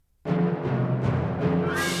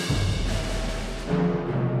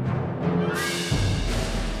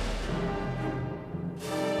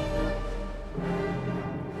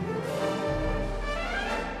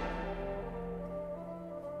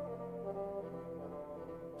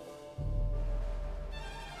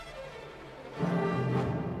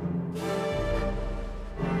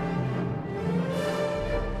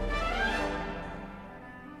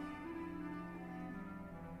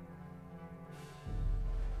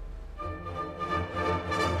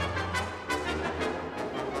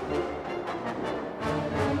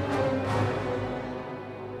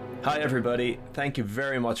Hi everybody, thank you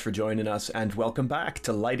very much for joining us and welcome back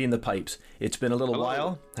to Lighting the Pipes. It's been a little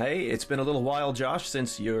while. Hey, it's been a little while, Josh,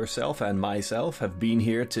 since yourself and myself have been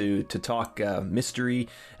here to talk mystery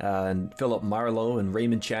and Philip Marlowe and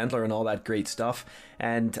Raymond Chandler and all that great stuff.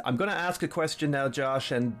 And I'm going to ask a question now,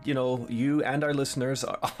 Josh, and you and our listeners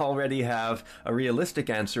already have a realistic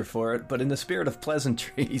answer for it, but in the spirit of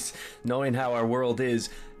pleasantries, knowing how our world is,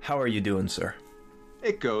 how are you doing, sir?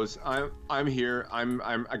 It goes. I'm here.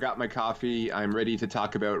 I got my coffee. I'm ready to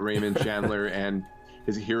talk about Raymond Chandler and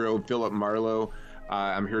his hero Philip Marlowe.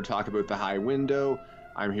 I'm here to talk about The High Window.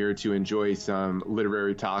 I'm here to enjoy some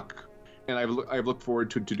literary talk, and I've looked forward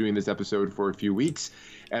to doing this episode for a few weeks.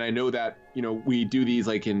 And I know that we do these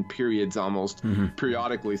like in periods, almost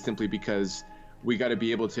periodically, simply because we got to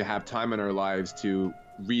be able to have time in our lives to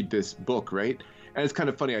read this book, right? And it's kind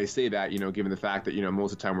of funny I say that, given the fact that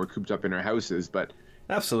most of the time we're cooped up in our houses, but.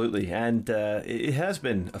 Absolutely, and it has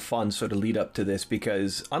been a fun sort of lead up to this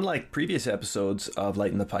because unlike previous episodes of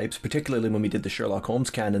Lighting the Pipes, particularly when we did the Sherlock Holmes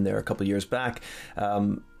canon there a couple of years back,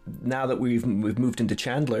 now that we've moved into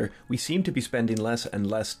Chandler, we seem to be spending less and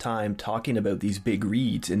less time talking about these big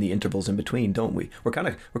reads in the intervals in between, don't we? We're kind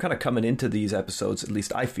of coming into these episodes, at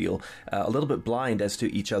least I feel, a little bit blind as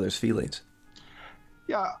to each other's feelings.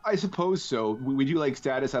 Yeah, I suppose so. We do like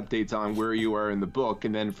status updates on where you are in the book,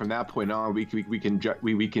 and then from that point on, we can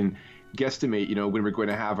guesstimate, when we're going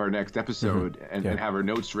to have our next episode and have our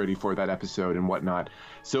notes ready for that episode and whatnot.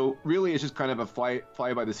 So really, it's just kind of a fly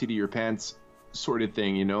by the seat of your pants sort of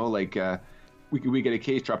thing, we get a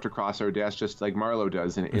case dropped across our desk just like Marlowe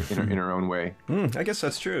does in her own way. I guess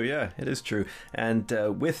that's true. Yeah, it is true. And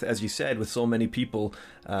with, as you said, with so many people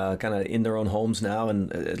kind of in their own homes now, and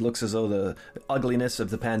it looks as though the ugliness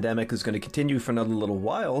of the pandemic is going to continue for another little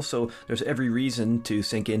while. So there's every reason to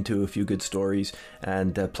sink into a few good stories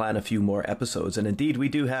and plan a few more episodes. And indeed, we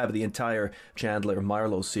do have the entire Chandler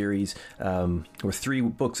Marlowe series. We're 3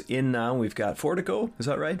 books in now. We've got 4 to go. Is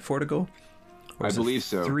that right? 4 to go? I believe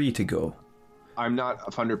so. 3 to go. I'm not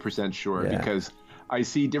 100% sure because I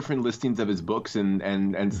see different listings of his books and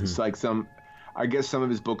it's like I guess some of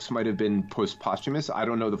his books might have been posthumous. I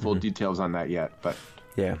don't know the full details on that yet, but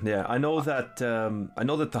yeah. I know that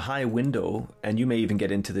The High Window, and you may even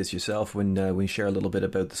get into this yourself when we share a little bit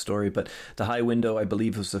about the story, but The High Window, I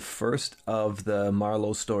believe, was the first of the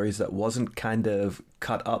Marlowe stories that wasn't kind of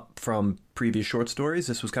cut up from previous short stories.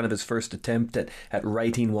 This was kind of his first attempt at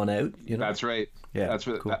writing one out. That's right. Yeah, that's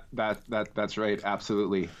right. Cool. That's right.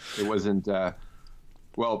 Absolutely. It wasn't.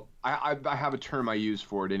 Well, I have a term I use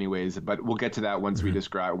for it, anyways. But we'll get to that once we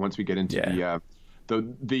get into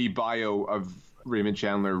the bio of Raymond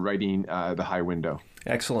Chandler writing The High Window.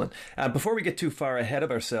 Excellent. Before we get too far ahead of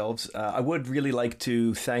ourselves, I would really like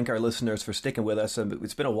to thank our listeners for sticking with us.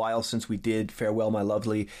 It's been a while since we did Farewell, My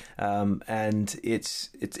Lovely, and it's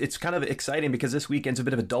kind of exciting because this weekend's a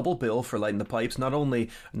bit of a double bill for Lighting the Pipes. Not only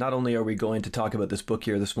are we going to talk about this book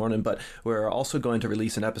here this morning, but we're also going to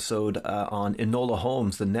release an episode on Enola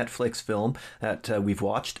Holmes, the Netflix film that we've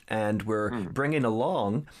watched, and we're bringing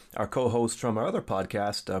along our co-host from our other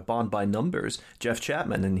podcast, Bond by Numbers, Jeff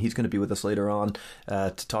Chapman, and he's going to be with us later on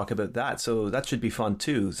to talk about that. So that should be fun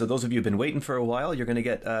too. So those of you who've been waiting for a while, you're going to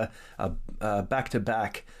get a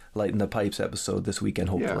back-to-back Lighting the Pipes episode this weekend,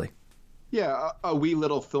 hopefully. Yeah, a wee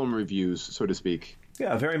little film reviews, so to speak.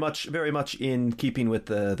 Yeah, very much in keeping with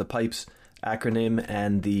the Pipes acronym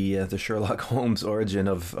and the Sherlock Holmes origin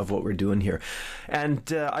of what we're doing here. And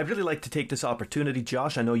I'd really like to take this opportunity,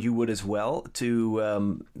 Josh, I know you would as well,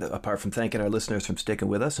 to, apart from thanking our listeners from sticking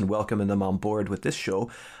with us and welcoming them on board with this show,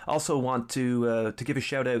 also want to give a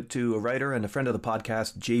shout out to a writer and a friend of the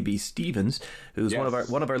podcast, J.B. Stevens, who's one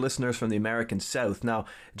of our listeners from the American South. Now,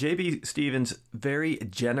 J.B. Stevens very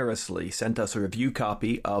generously sent us a review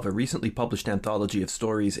copy of a recently published anthology of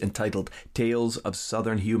stories entitled Tales of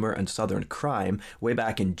Southern Humor and Southern Crime way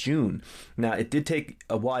back in June. Now, it did take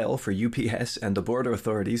a while for UPS and the border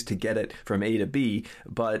authorities to get it from A to B,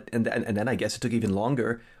 and then I guess it took even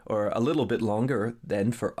longer, or a little bit longer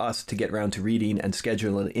then, for us to get around to reading and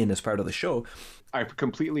scheduling it in as part of the show. I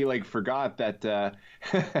completely forgot that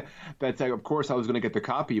that of course I was going to get the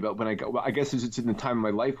copy, but when I guess it's in the time of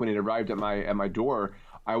my life when it arrived at my door,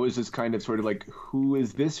 I was just kind of sort of like, who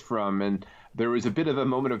is this from? And there was a bit of a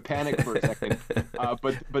moment of panic for a second,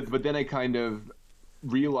 but then I kind of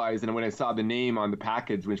realized, and when I saw the name on the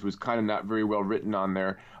package, which was kind of not very well written on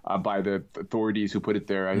there by the authorities who put it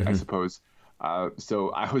there, I suppose,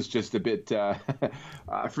 So I was just a bit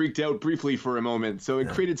freaked out briefly for a moment. So it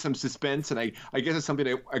created some suspense, and I guess it's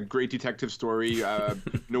something a great detective story,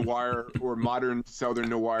 noir or modern Southern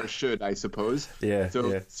noir should, I suppose. Yeah.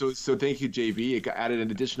 So thank you, JB. It added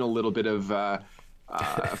an additional little bit of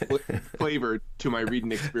flavor to my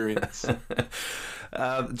reading experience.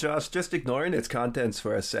 Josh, just ignoring its contents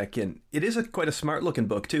for a second, it is quite a smart looking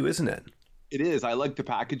book too, isn't it? It is. I like the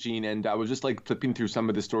packaging, and I was just like flipping through some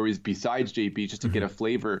of the stories besides JB just to get a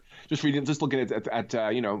flavor. Just reading, just looking at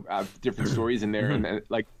different stories in there, and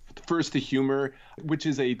like first the humor, which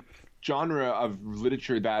is a genre of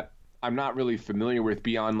literature that I'm not really familiar with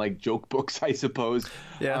beyond like joke books, I suppose.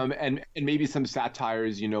 Yeah. And maybe some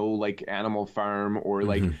satires, like Animal Farm or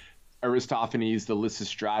like Aristophanes, the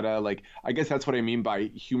Lysistrata. Like, I guess that's what I mean by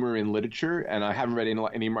humor in literature. And I haven't read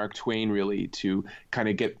any Mark Twain really to kind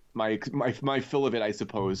of get my fill of it, I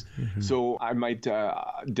suppose. So I might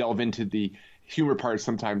delve into the humor part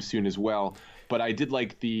sometime soon as well. But I did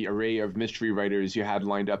like the array of mystery writers you had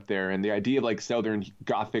lined up there, and the idea of like Southern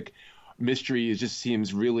Gothic mystery just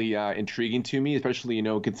seems really intriguing to me, especially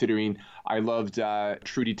considering I loved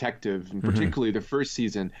True Detective, and particularly the first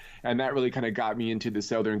season, and that really kind of got me into the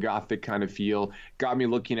Southern Gothic kind of feel, got me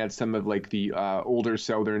looking at some of like the older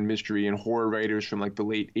Southern mystery and horror writers from like the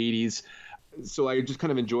late 80s. So I just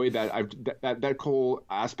kind of enjoyed that. That whole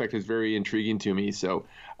aspect is very intriguing to me. So,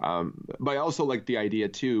 but I also like the idea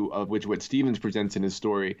too of what Stevens presents in his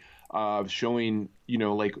story of showing,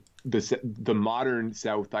 like the modern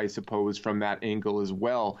South, I suppose, from that angle as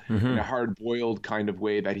well, in a hard-boiled kind of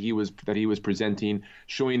way that he was presenting,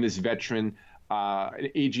 showing this veteran, an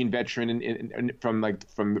aging veteran, and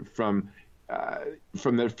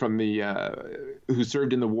who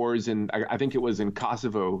served in the wars, and I think it was in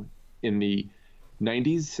Kosovo in the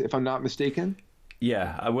 90s, if I'm not mistaken.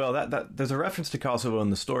 Yeah, well, that there's a reference to Kosovo in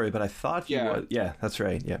the story, but I thought yeah, that's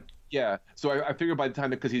right, yeah. Yeah, so I figured by the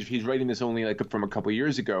time, because he's writing this only like from a couple of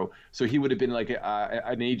years ago, so he would have been like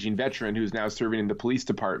an aging veteran who's now serving in the police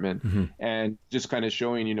department, and just kind of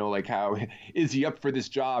showing, like how is he up for this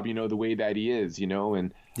job, the way that he is,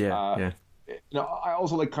 and yeah. I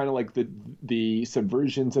also like kind of like the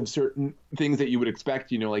subversions of certain things that you would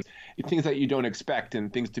expect, like things that you don't expect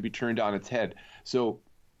and things to be turned on its head. So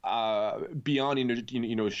beyond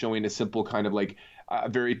showing a simple kind of like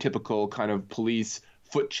very typical kind of police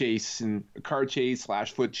foot chase and car chase /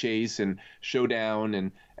 foot chase and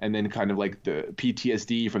showdown, and then kind of like the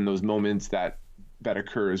PTSD from those moments that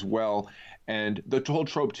occur as well, and the whole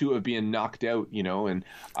trope too of being knocked out, and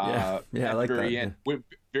I like very that. end,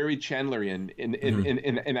 very Chandlerian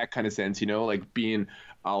in that kind of sense, like being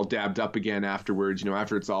all dabbed up again afterwards,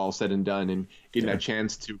 after it's all said and done, and getting that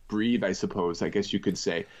chance to breathe, I suppose, I guess you could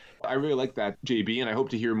say. I really like that, JB, and I hope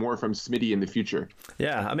to hear more from Smitty in the future.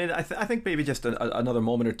 Yeah, I mean, I think maybe just another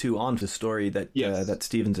moment or two on the story that that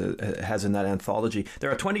Stevens has in that anthology.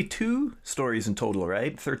 There are 22 stories in total,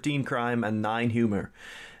 right? 13 crime and 9 humor.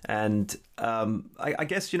 And I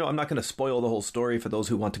guess, I'm not going to spoil the whole story for those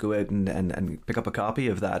who want to go out and pick up a copy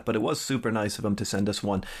of that, but it was super nice of him to send us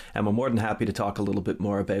one, and we're more than happy to talk a little bit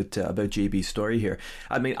more about JB's story here.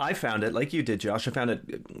 I mean, I found it, like you did, Josh, I found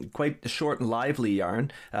it quite a short and lively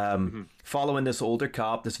yarn, following this older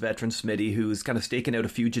cop, this veteran Smitty, who's kind of staking out a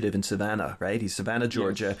fugitive in Savannah, right? He's Savannah,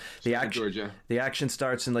 Georgia. Yes, the action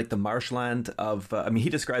starts in like the marshland of, he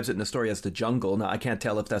describes it in the story as the jungle. Now, I can't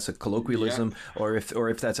tell if that's a colloquialism or if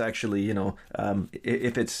that's actually,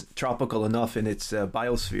 if it's tropical enough in its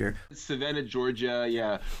biosphere. Savannah, Georgia,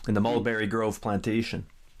 yeah. In the Mulberry Grove plantation.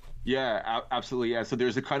 Yeah, absolutely. Yeah. So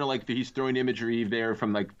there's a kind of like he's throwing imagery there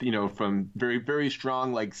from like, from very, very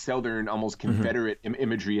strong, like Southern, almost Confederate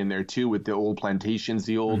imagery in there too, with the old plantations,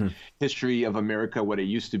 the old history of America, what it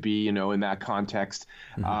used to be, in that context,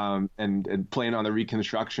 and playing on the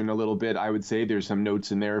Reconstruction a little bit. I would say there's some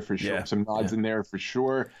notes in there for sure, some nods in there for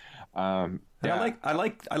sure. I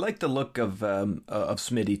like the look of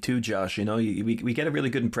Smitty too, Josh. We get a really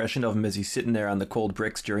good impression of him as he's sitting there on the cold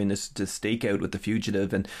bricks during this stakeout with the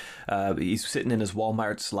fugitive, and he's sitting in his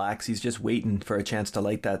Walmart slacks. He's just waiting for a chance to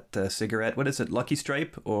light that cigarette. What is it, Lucky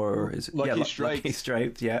Stripe, or is it Lucky Stripes? Lucky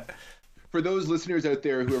Stripes, yeah. For those listeners out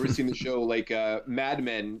there who have ever seen the show, like Mad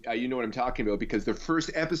Men, you know what I'm talking about, because the first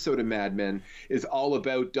episode of Mad Men is all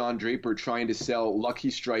about Don Draper trying to sell Lucky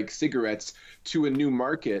Strike cigarettes to a new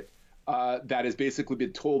market. That has basically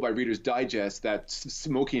been told by Reader's Digest that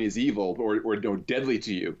smoking is evil or deadly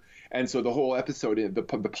to you. And so the whole episode, the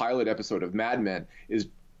pilot episode of Mad Men, is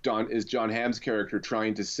John Hamm's character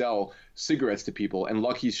trying to sell cigarettes to people. And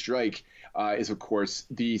Lucky Strike is of course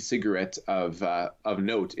the cigarette of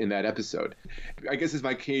note in that episode. I guess it's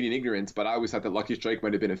my Canadian ignorance, but I always thought that Lucky Strike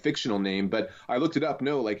might have been a fictional name. But I looked it up.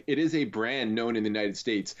 No, like it is a brand known in the United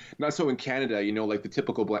States. Not so in Canada. You know, like the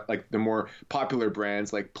typical like the more popular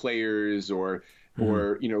brands like Players or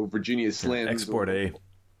Virginia Slims, Export A.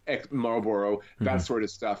 Marlboro, that sort of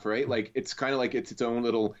stuff, right? Like it's kind of like it's its own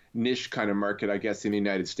little niche kind of market, I guess, in the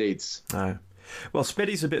United States. Well,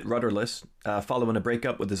 Smitty's a bit rudderless, following a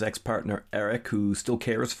breakup with his ex-partner Eric, who still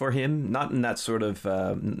cares for him, not in that sort of,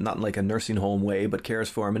 not in like a nursing home way, but cares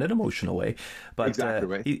for him in an emotional way. But exactly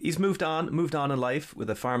right. He's moved on in life with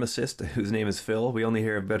a pharmacist whose name is Phil. We only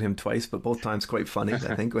hear about him twice, but both times quite funny,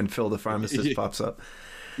 I think, when Phil the pharmacist pops up.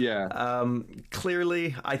 Yeah.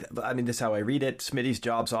 Clearly, I mean, this is how I read it. Smitty's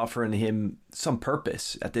job's offering him some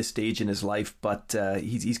purpose at this stage in his life, but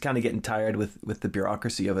he's kind of getting tired with the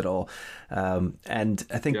bureaucracy of it all. And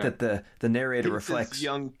I think that the narrator reflects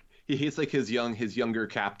He's like his younger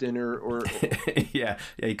captain or yeah,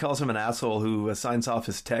 he calls him an asshole who signs off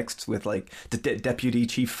his texts with like Deputy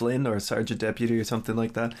Chief Flynn or Sergeant Deputy or something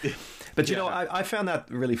like that. But you know, I found that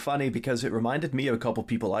really funny because it reminded me of a couple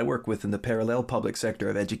people I work with in the parallel public sector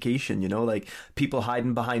of education, you know, like people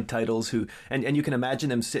hiding behind titles who, and you can imagine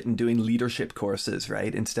them sitting doing leadership courses,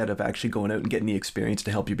 right? Instead of actually going out and getting the experience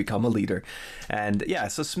to help you become a leader. And yeah,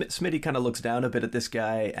 so Smitty kind of looks down a bit at this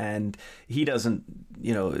guy, and he doesn't,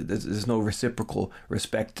 you know, there's no reciprocal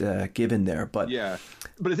respect given there. But yeah,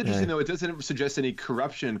 but it's interesting though, it doesn't suggest any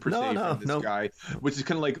corruption per se from this guy, which is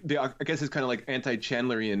kind of like I guess it's kind of like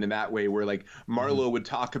anti-Chandlerian in that way, where like Marlowe would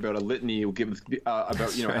talk about a litany, would give about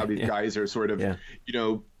how these guys are sort of you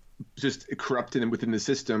know just corrupted within the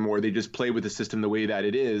system, or they just play with the system the way that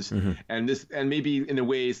it is. And maybe in a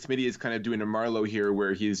way Smitty is kind of doing a Marlowe here,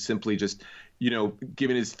 where he's simply just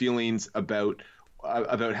giving his feelings about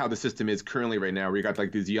how the system is currently right now, where you got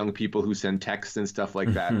like these young people who send texts and stuff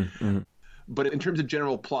like that. But in terms of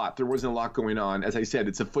general plot, there wasn't a lot going on. As I said,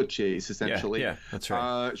 it's a foot chase, essentially. Yeah, that's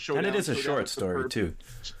right. And it is a short story, too.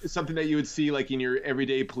 Something that you would see like in your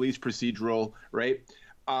everyday police procedural, right?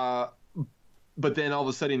 But then all of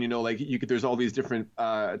a sudden, there's all these different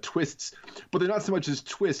twists. But they're not so much as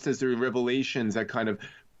twists as they're revelations that kind of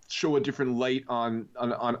show a different light on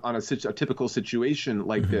a typical situation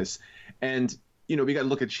like this. And we got to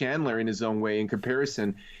look at Chandler in his own way. In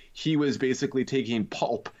comparison, he was basically taking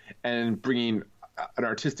pulp and bringing an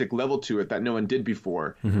artistic level to it that no one did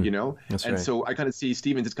before, That's right. So I kind of see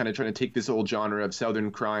Stevens is kind of trying to take this old genre of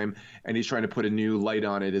Southern crime, and he's trying to put a new light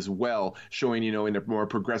on it as well, showing, in a more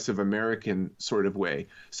progressive American sort of way.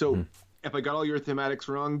 So if I got all your thematics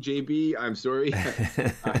wrong, JB, I'm sorry.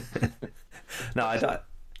 No, I thought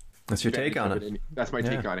that's your take on it. That's my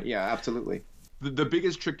take on it. Yeah, absolutely. The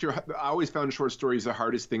biggest trick I always found short stories the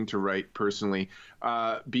hardest thing to write personally,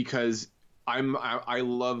 because I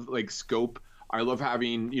love like scope. I love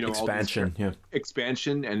having expansion,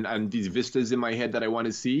 expansion and these vistas in my head that I want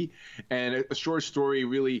to see. And a short story,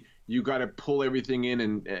 really, you got to pull everything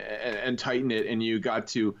in and tighten it, and you got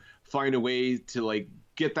to find a way to like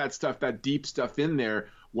get that deep stuff in there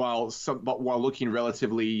while looking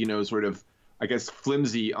relatively sort of, I guess,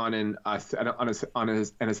 flimsy on an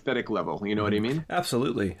aesthetic level. You know what I mean?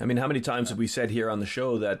 Absolutely. I mean, how many times have we said here on the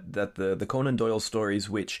show that the Conan Doyle stories,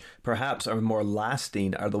 which perhaps are more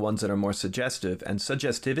lasting, are the ones that are more suggestive, and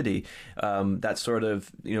suggestivity, that sort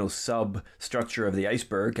of substructure of the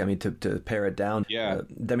iceberg. I mean, to pare it down. Yeah.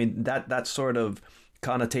 I mean that sort of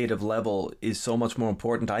connotative level is so much more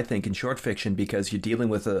important, I think, in short fiction, because you're dealing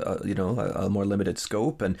with a more limited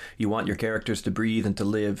scope, and you want your characters to breathe and to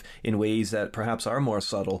live in ways that perhaps are more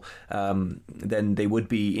subtle than they would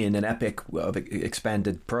be in an epic of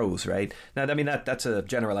expanded prose, right? Now, I mean, that's a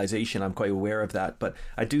generalization. I'm quite aware of that, but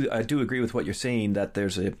I do agree with what you're saying, that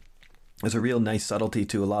there's a real nice subtlety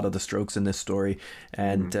to a lot of the strokes in this story.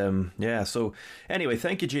 And so anyway,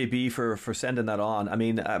 thank you, JB, for sending that on. I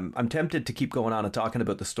mean, I'm tempted to keep going on and talking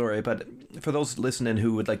about the story, but for those listening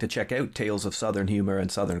who would like to check out Tales of Southern Humor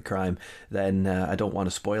and Southern Crime, then I don't want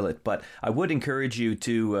to spoil it. But I would encourage you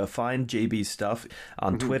to find JB's stuff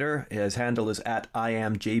on Twitter. His handle is at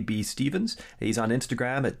 @IamJBStevens. He's on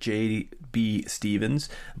Instagram at JBStevens.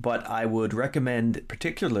 But I would recommend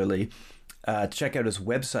particularly check out his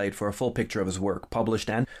website for a full picture of his work, published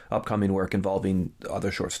and upcoming work involving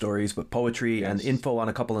other short stories, but poetry and info on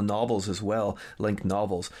a couple of novels as well, linked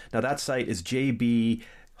novels. Now that site is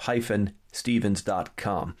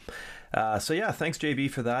jb-stevens.com. So yeah, thanks JB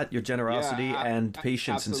for that, your generosity and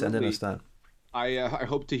patience in sending us that. I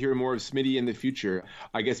hope to hear more of Smitty in the future.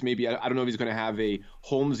 I guess maybe I don't know if he's going to have a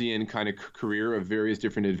Holmesian kind of career of various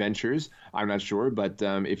different adventures. I'm not sure, but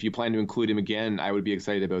if you plan to include him again, I would be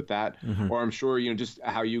excited about that. Or I'm sure just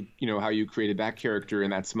how you created that character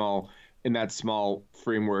in that small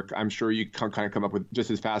framework. I'm sure you can kind of come up with just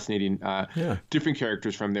as fascinating different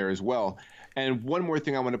characters from there as well. And one more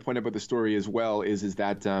thing I want to point out about the story as well is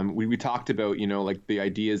that we talked about, like the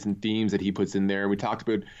ideas and themes that he puts in there. We talked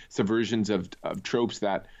about subversions of tropes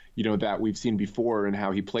that, that we've seen before and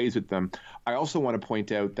how he plays with them. I also want to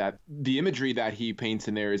point out that the imagery that he paints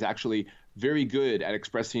in there is actually very good at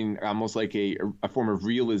expressing almost like a form of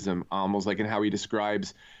realism, almost like in how he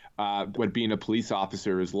describes what being a police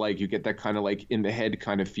officer is like. You get that kind of like in the head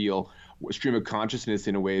kind of feel, stream of consciousness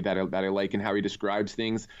in a way that I like, and how he describes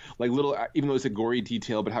things like little, even though it's a gory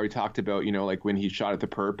detail, but how he talked about, like when he shot at the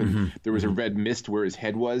perp and there was a red mist where his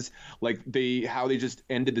head was, like how they just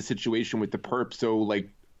ended the situation with the perp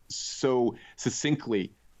so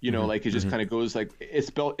succinctly, like it just kind of goes like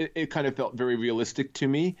it kind of felt very realistic to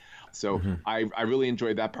me. So I really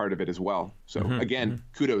enjoyed that part of it as well. So again,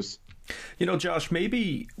 kudos. Josh,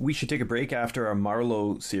 maybe we should take a break after our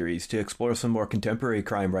Marlowe series to explore some more contemporary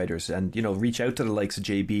crime writers and, reach out to the likes of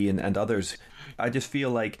JB and others. I just feel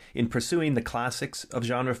like in pursuing the classics of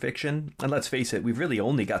genre fiction, and let's face it, we've really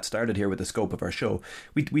only got started here with the scope of our show,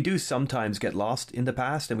 we do sometimes get lost in the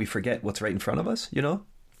past and we forget what's right in front of us,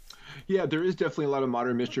 Yeah, there is definitely a lot of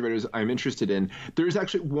modern mystery writers I'm interested in. There is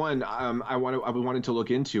actually one I wanted to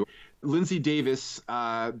look into. Lindsay Davis,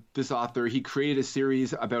 this author, he created a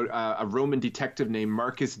series about a Roman detective named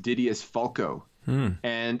Marcus Didius Fulco,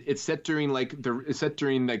 and it's set during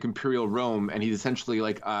Imperial Rome, and he's essentially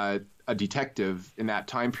like a detective in that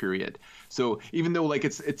time period. So even though like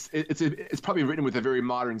it's probably written with a very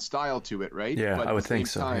modern style to it, right? Yeah, but I would think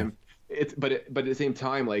so. Yeah. But at the same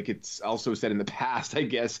time, like it's also set in the past, I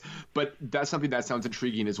guess. But that's something that sounds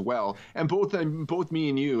intriguing as well. And both me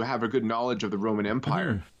and you have a good knowledge of the Roman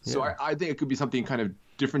Empire, so I think it could be something kind of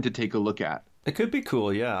different to take a look at. It could be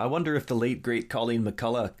cool, yeah. I wonder if the late great Colleen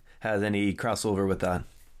McCullough has any crossover with that.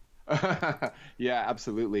 Yeah,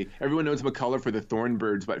 absolutely. Everyone knows McCullough for the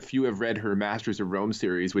Thornbirds, but few have read her Masters of Rome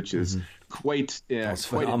series, which is quite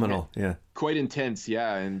phenomenal. Quite intense,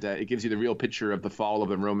 yeah, and it gives you the real picture of the fall of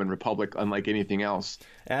the Roman Republic, unlike anything else.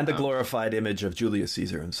 And a glorified image of Julius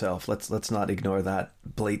Caesar himself. Let's not ignore that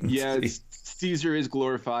blatantly. Yeah, Caesar is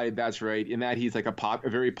glorified. That's right. In that he's like a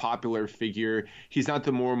very popular figure. He's not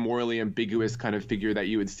the more morally ambiguous kind of figure that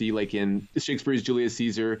you would see like in Shakespeare's Julius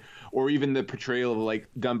Caesar, or even the portrayal like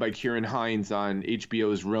done by Kieran Hines on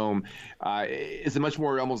HBO's Rome. It's a much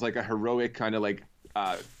more almost like a heroic kind of like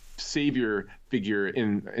savior figure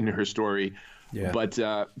in her story. Yeah. But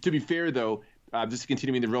to be fair, though, just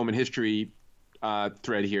continuing the Roman history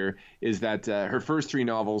thread here, is that her first three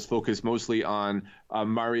novels focus mostly on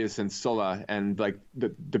Marius and Sulla and like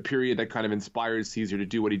the period that kind of inspired Caesar to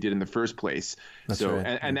do what he did in the first place. That's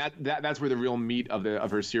right. And that's where the real meat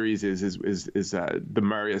of her series is the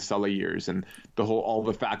Marius Sulla years and all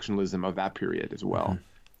the factionalism of that period as well.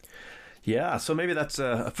 Yeah, so maybe that's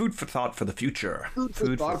a food for thought for the future. Food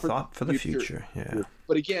for thought for the future. Yeah.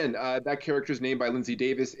 But again, that character's name by Lindsay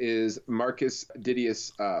Davis is Marcus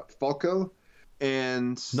Didius Fulco,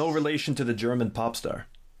 and no relation to the German pop star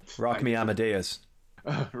Rock Me Amadeus.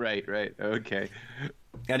 Oh, right. Okay.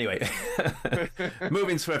 Anyway,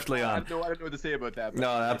 moving swiftly on. I don't know what to say about that. No,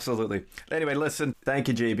 absolutely. Anyway, listen, thank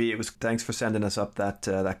you, JB. Thanks for sending us up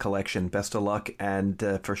that collection. Best of luck,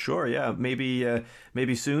 and for sure, yeah,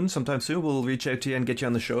 maybe sometime soon, we'll reach out to you and get you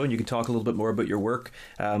on the show, and you can talk a little bit more about your work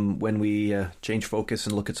when we change focus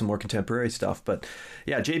and look at some more contemporary stuff. But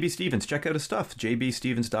yeah, JB Stevens, check out his stuff,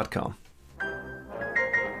 jbstevens.com.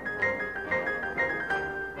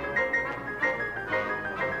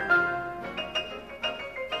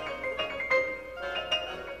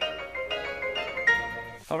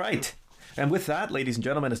 All right. And with that, ladies and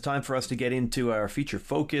gentlemen, it's time for us to get into our feature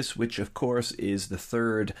focus, which, of course, is the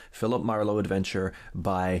third Philip Marlowe adventure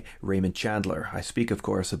by Raymond Chandler. I speak, of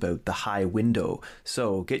course, about The High Window.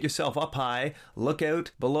 So get yourself up high, look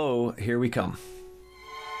out below, here we come.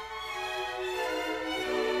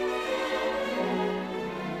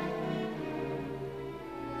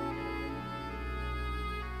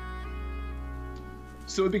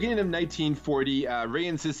 So at the beginning of 1940, Ray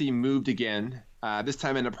and Sissy moved again. This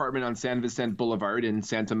time an apartment on San Vicente Boulevard in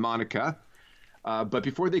Santa Monica. But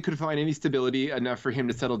before they could find any stability enough for him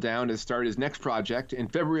to settle down and start his next project, in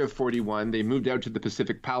February of 41, they moved out to the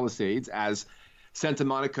Pacific Palisades as Santa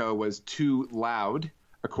Monica was too loud.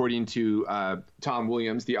 according to Tom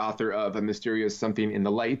Williams, the author of A Mysterious Something in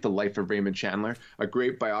the Light, The Life of Raymond Chandler, a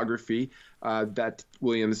great biography that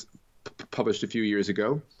Williams published a few years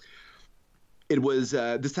ago. It was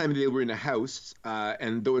this time they were in a house,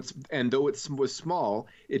 and though it was small,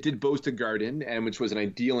 it did boast a garden, and which was an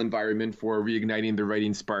ideal environment for reigniting the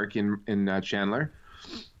writing spark in Chandler.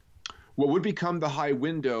 What would become The High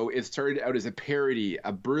Window, it started out as a parody,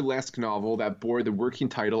 a burlesque novel that bore the working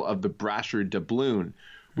title of The Brasher Doubloon,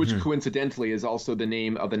 which coincidentally is also the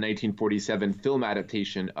name of the 1947 film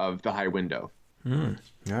adaptation of The High Window.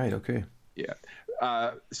 Right, okay.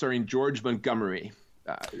 Yeah. Starring George Montgomery.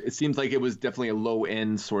 It seems like it was definitely a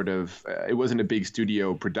low-end sort of. It wasn't a big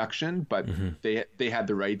studio production, but they had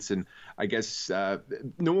the rights, and I guess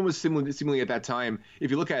no one was seemingly at that time.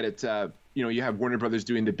 If you look at it, you have Warner Brothers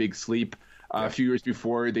doing The Big Sleep. A few years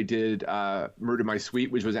before, they did Murder My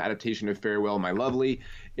Sweet, which was an adaptation of Farewell My Lovely.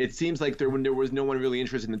 It seems like there was no one really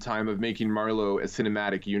interested in the time of making Marlowe a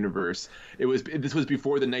cinematic universe. This was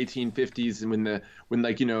before the 1950s, and when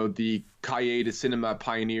the Cahiers de Cinema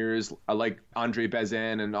pioneers like Andre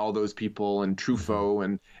Bazin and all those people and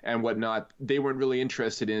Truffaut and whatnot, they weren't really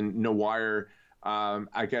interested in noir.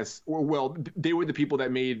 I guess, well, they were the people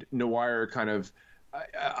that made noir kind of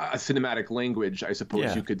a cinematic language, I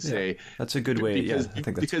suppose you could say. That's a good way. Because, I think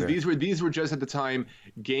that's because fair. these were just at the time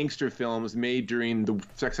gangster films made during the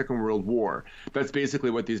Second World War. That's basically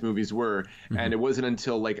what these movies were, and it wasn't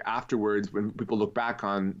until like afterwards when people look back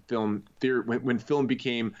on film theory, when film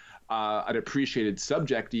became an appreciated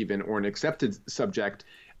subject, even, or an accepted subject.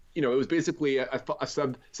 It was basically a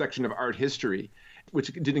subsection of art history,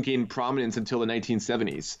 which didn't gain prominence until the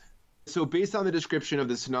 1970s. So based on the description of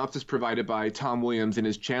the synopsis provided by Tom Williams in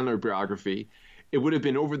his Chandler biography, it would have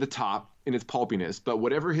been over the top in its pulpiness, but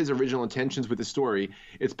whatever his original intentions with the story,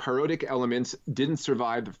 its parodic elements didn't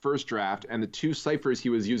survive the first draft, and the two ciphers he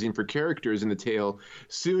was using for characters in the tale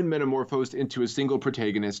soon metamorphosed into a single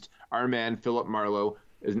protagonist. Our man, Philip Marlowe,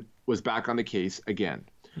 was back on the case again.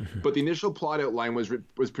 But the initial plot outline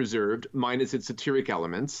was preserved, minus its satiric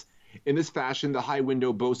elements. In this fashion, The High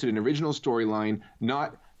Window boasted an original storyline,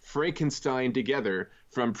 not Frankenstein together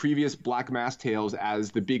from previous Black Mass tales as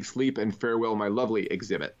The Big Sleep and Farewell My Lovely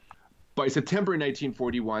exhibit. By September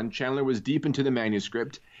 1941, Chandler was deep into the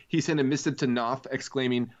manuscript. He sent a missive to Knopf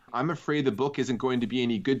exclaiming, "I'm afraid the book isn't going to be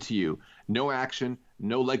any good to you. No action,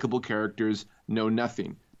 no likable characters, no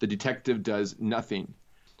nothing. The detective does nothing."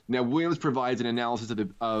 Now, Williams provides an analysis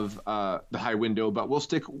of The High Window, but we'll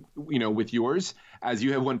stick, with yours, as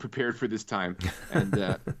you have one prepared for this time. And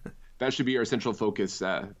that should be our central focus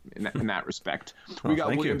in that respect. We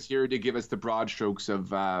got Williams here to give us the broad strokes of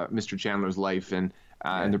Mr. Chandler's life and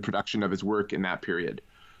the production of his work in that period.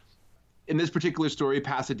 In this particular story,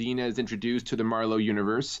 Pasadena is introduced to the Marlowe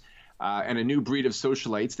universe and a new breed of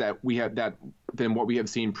socialites than what we have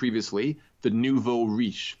seen previously, the nouveau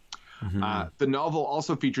riche. The novel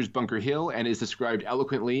also features Bunker Hill and is described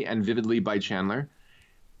eloquently and vividly by Chandler.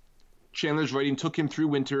 Chandler's writing took him through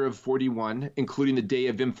winter of 41, including the Day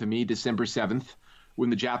of Infamy, December 7th, when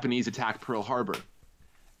the Japanese attacked Pearl Harbor.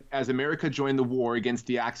 As America joined the war against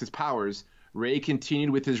the Axis powers, Ray continued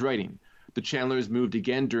with his writing. The Chandlers moved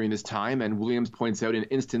again during this time, and Williams points out an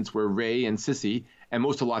instance where Ray and Sissy, and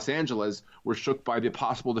most of Los Angeles, were shook by the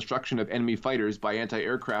possible destruction of enemy fighters by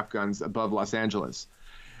anti-aircraft guns above Los Angeles.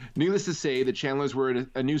 Needless to say, the Chandlers were at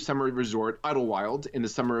a new summer resort, Idlewild, in the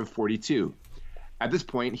summer of 42. At this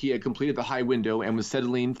point, he had completed The High Window and was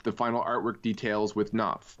settling the final artwork details with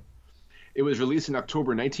Knopf. It was released in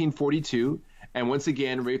October 1942, and once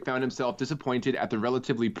again, Ray found himself disappointed at the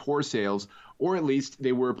relatively poor sales, or at least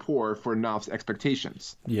they were poor for Knopf's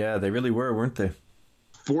expectations. Yeah, they really were, weren't they?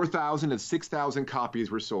 4,000 of 6,000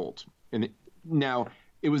 copies were sold. Now,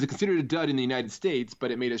 it was considered a dud in the United States,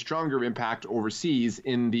 but it made a stronger impact overseas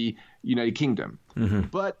in the United Kingdom.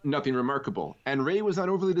 But nothing remarkable, and Ray was not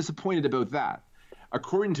overly disappointed about that.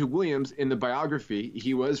 According to Williams in the biography,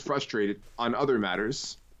 he was frustrated on other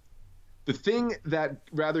matters. The thing that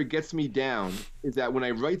rather gets me down is that when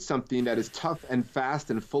I write something that is tough and fast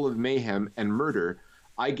and full of mayhem and murder,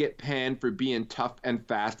 I get panned for being tough and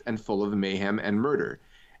fast and full of mayhem and murder.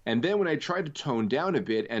 And then when I try to tone down a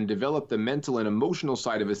bit and develop the mental and emotional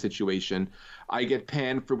side of a situation, I get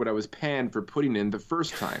panned for what I was panned for putting in the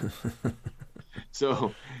first time.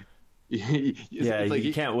 So, he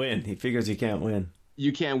can't win. He figures he can't win.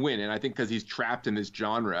 You can't win, and I think because he's trapped in this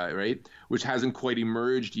genre, right, which hasn't quite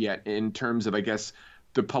emerged yet in terms of, I guess,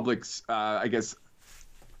 the public's,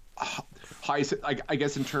 high, like, I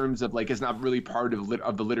guess in terms of like it's not really part of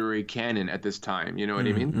the literary canon at this time. You know what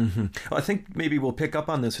I mean? Well, I think maybe we'll pick up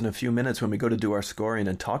on this in a few minutes when we go to do our scoring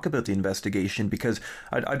and talk about the investigation, because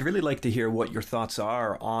I'd really like to hear what your thoughts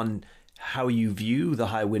are on how you view the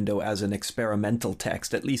High Window as an experimental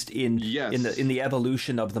text, at least in the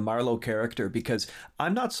evolution of the Marlowe character, because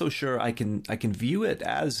I'm not so sure I can view it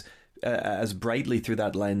as brightly through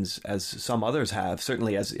that lens as some others have,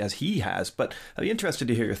 certainly as he has. But I'd be interested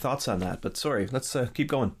to hear your thoughts on that. But sorry, let's keep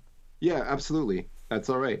going. Yeah, absolutely. That's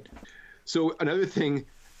all right. So another thing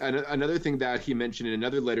that he mentioned in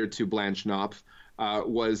another letter to Blanche Knopf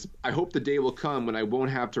was, I hope the day will come when I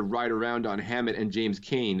won't have to ride around on Hammett and James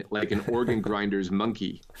Cain like an organ grinder's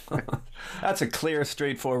monkey. That's a clear,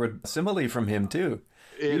 straightforward simile from him too.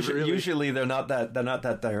 Usually they're not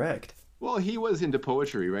that direct. Well, he was into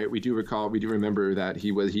poetry, right? We do remember that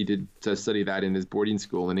he did study that in his boarding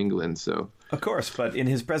school in England. So of course, but in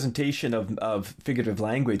his presentation of figurative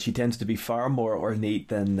language, he tends to be far more ornate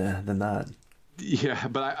than that. Yeah,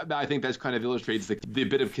 but I think that kind of illustrates the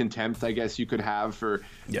bit of contempt, I guess you could have for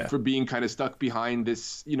being kind of stuck behind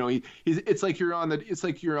this. You know, it's like you're on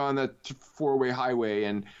the four-way highway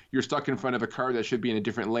and you're stuck in front of a car that should be in a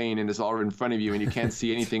different lane and it's all in front of you and you can't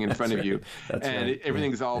see anything in front of you, and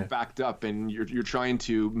everything's all backed up and you're trying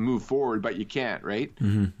to move forward but you can't, right?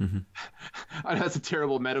 I know that's a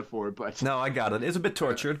terrible metaphor, but no, I got it. It's a bit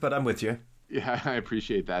tortured, but I'm with you. Yeah, I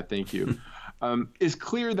appreciate that. Thank you. It's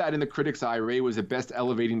clear that in the critic's eye, Ray was at best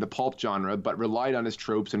elevating the pulp genre, but relied on his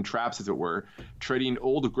tropes and traps, as it were, treading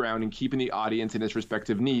old ground and keeping the audience in its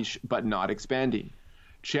respective niche, but not expanding.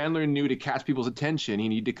 Chandler knew to catch people's attention, he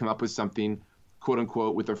needed to come up with something, quote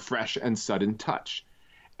unquote, with a fresh and sudden touch.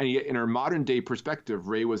 And yet, in our modern day perspective,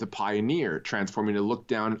 Ray was a pioneer, transforming a look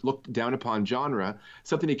down upon genre,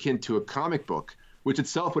 something akin to a comic book, which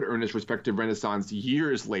itself would earn its respective renaissance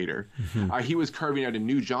years later. He was carving out a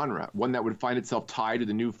new genre, one that would find itself tied to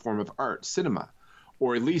the new form of art, cinema,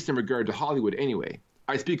 or at least in regard to Hollywood anyway.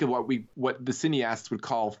 I speak of what the cineasts would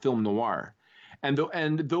call film noir.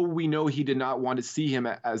 And though we know he did not want to see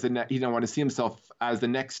himself as the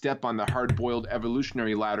next step on the hard-boiled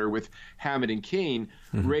evolutionary ladder with Hammett and Cain,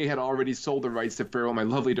 Ray had already sold the rights to Farewell My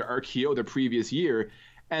Lovely to RKO the previous year,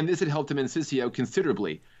 and this had helped him and Sissy out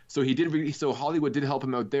considerably. So so Hollywood did help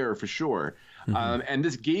him out there for sure. And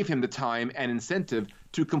this gave him the time and incentive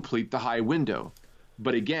to complete the High Window.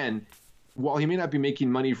 But again, while he may not be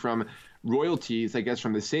making money from royalties, I guess,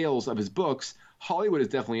 from the sales of his books, Hollywood is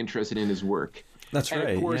definitely interested in his work. That's right.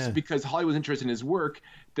 And of course, because Hollywood's interested in his work,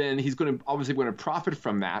 then he's obviously going to profit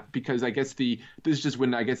from that, because I guess this is just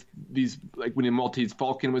when when the Maltese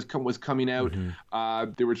Falcon was coming out,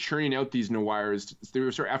 they were churning out these noirs.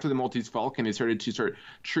 After the Maltese Falcon, they started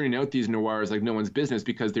churning out these noirs like no one's business,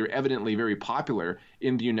 because they're evidently very popular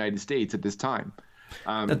in the United States at this time.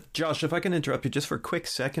 Josh, if I can interrupt you just for a quick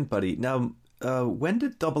second, buddy. Now, when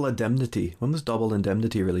was Double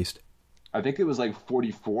Indemnity released? I think it was like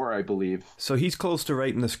 44, I believe. So he's close to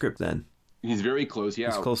writing the script then? He's very close, yeah.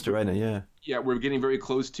 He's close to writing it, yeah. Yeah, we're getting very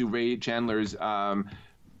close to Ray Chandler's, I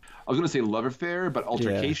was going to say love affair, but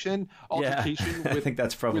altercation. Yeah. Altercation I think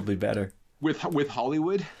that's probably better. With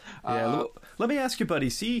Hollywood. Yeah, let me ask you, buddy.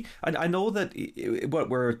 See, I know that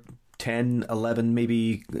we're 10, 11,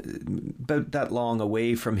 maybe about that long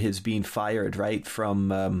away from his being fired, right, from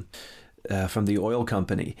the oil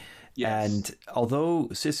company. Yes. And although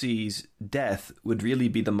Sissy's death would really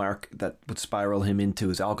be the mark that would spiral him into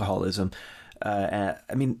his alcoholism, I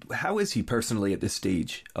mean, how is he personally at this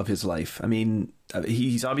stage of his life? I mean,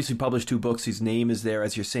 he's obviously published 2 books. His name is there,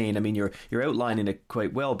 as you're saying. I mean, you're outlining it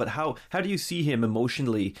quite well. But how do you see him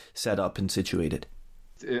emotionally set up and situated?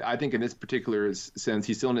 I think in this particular sense,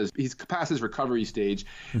 he's still he's past his recovery stage,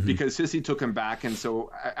 because Sissy took him back, and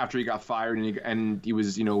so after he got fired and he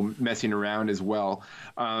was messing around as well.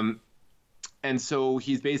 And so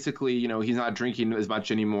he's basically, he's not drinking as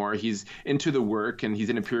much anymore. He's into the work, and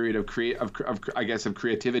he's in a period of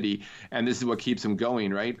creativity. And this is what keeps him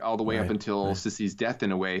going, right? All the way up until Sissy's death,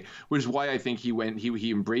 in a way, which is why I think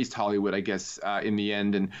he embraced Hollywood, I guess, in the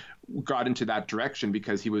end, and got into that direction,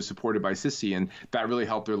 because he was supported by Sissy, and that really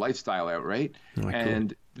helped their lifestyle out, right?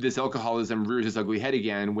 And this alcoholism rears its ugly head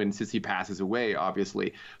again when Sissy passes away,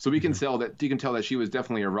 obviously. So you can tell that she was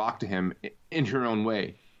definitely a rock to him in her own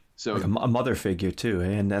way. So like a mother figure too,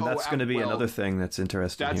 and that's going to be another thing that's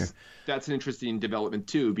interesting here. That's an interesting development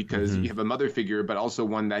too, because you have a mother figure, but also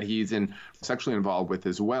one that he's sexually involved with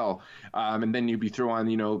as well. And then you'd be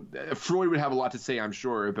throwing, Freud would have a lot to say, I'm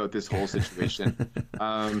sure, about this whole situation.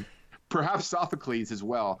 Perhaps Sophocles as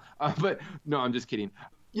well. But no, I'm just kidding.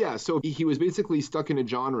 Yeah, so he was basically stuck in a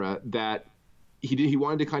genre that he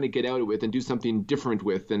wanted to kind of get out with and do something different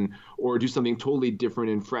with, or do something totally different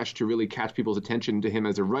and fresh to really catch people's attention to him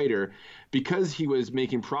as a writer. Because he was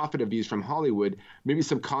making profit of these from Hollywood, maybe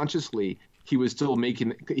subconsciously he was still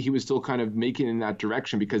kind of making in that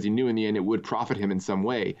direction, because he knew in the end it would profit him in some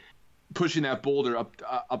way. Pushing that boulder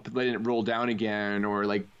up, letting it roll down again, or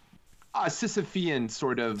like a Sisyphean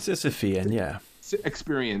sort of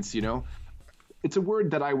experience, you know. It's a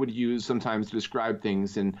word that I would use sometimes to describe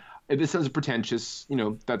things, and if this sounds pretentious, you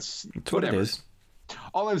know, that's what it is.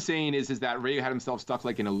 All I'm saying is that Ray had himself stuck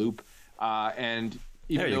like in a loop, and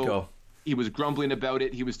even though he was grumbling about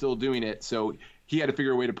it, he was still doing it. So he had to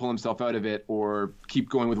figure a way to pull himself out of it or keep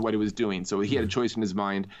going with what he was doing. So he had a choice in his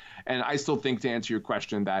mind. And I still think, to answer your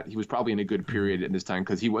question, that he was probably in a good period at this time,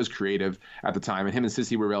 because he was creative at the time, and him and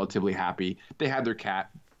Sissy were relatively happy. They had their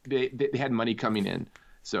cat. They had money coming in.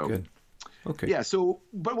 So good. Okay. Yeah. So,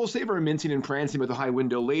 but we'll save our mincing and prancing with the high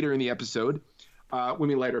window later in the episode. When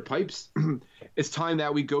we light our pipes, it's time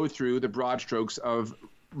that we go through the broad strokes of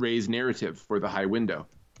Ray's narrative for the high window.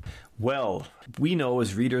 Well, we know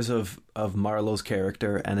as readers of Marlowe's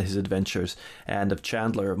character and his adventures, and of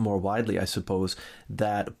Chandler more widely, I suppose,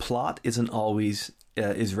 that plot is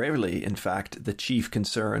rarely, in fact, the chief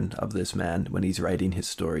concern of this man when he's writing his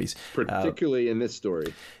stories. Particularly in this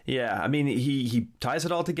story. Yeah, I mean, he ties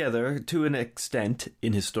it all together to an extent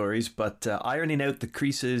in his stories, but ironing out the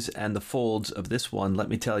creases and the folds of this one, let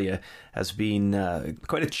me tell you, has been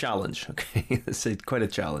quite a challenge. Okay, it's quite a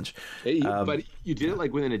challenge. Hey, but you did it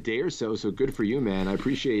like within a day or so good for you, man. I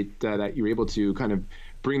appreciate that you were able to kind of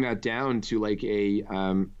bring that down to like a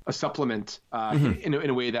supplement in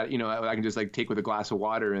a way that, you know, I can just like take with a glass of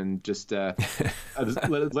water and just let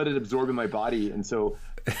it absorb in my body. And so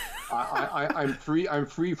I'm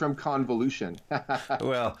free from convolution.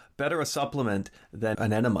 Well, better a supplement than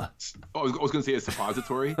an enema. Oh, I was going to say a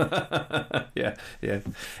suppository. Yeah.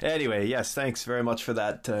 Anyway, yes, thanks very much for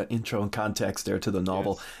that intro and context there to the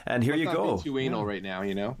novel. Yes. And here you go. Too anal right now,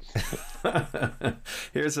 you know.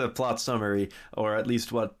 Here's a plot summary, or at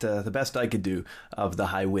least what the best I could do, of The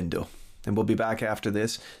High Window. And we'll be back after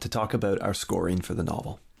this to talk about our scoring for the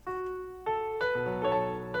novel.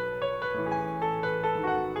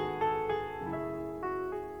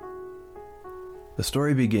 The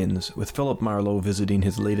story begins with Philip Marlowe visiting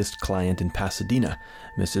his latest client in Pasadena,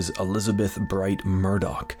 Mrs. Elizabeth Bright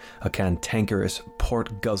Murdoch, a cantankerous,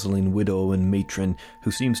 port-guzzling widow and matron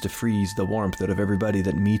who seems to freeze the warmth out of everybody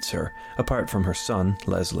that meets her, apart from her son,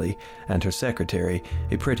 Leslie, and her secretary,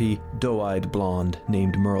 a pretty, doe-eyed blonde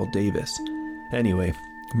named Merle Davis. Anyway,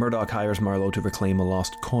 Murdoch hires Marlowe to reclaim a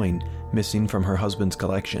lost coin, missing from her husband's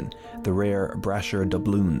collection, the rare Brasher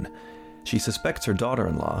doubloon. She suspects her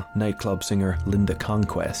daughter-in-law, nightclub singer Linda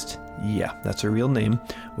Conquest. Yeah, that's her real name.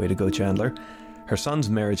 Way to go, Chandler. Her son's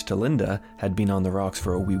marriage to Linda had been on the rocks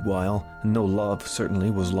for a wee while, and no love,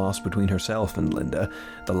 certainly, was lost between herself and Linda,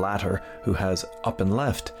 the latter who has up and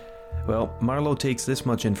left. Well, Marlowe takes this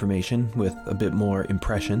much information, with a bit more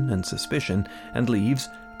impression and suspicion, and leaves,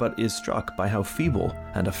 but is struck by how feeble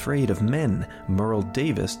and afraid of men Merle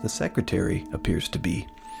Davis, the secretary, appears to be.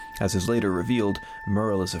 As is later revealed,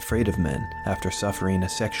 Merle is afraid of men after suffering a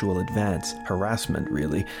sexual advance, harassment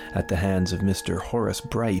really, at the hands of Mr. Horace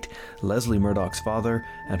Bright, Leslie Murdoch's father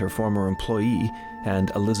and her former employee,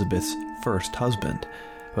 and Elizabeth's first husband.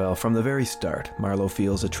 Well, from the very start, Marlowe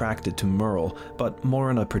feels attracted to Merle, but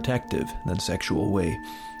more in a protective than sexual way.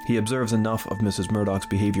 He observes enough of Mrs. Murdoch's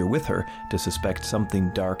behavior with her to suspect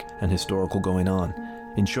something dark and historical going on.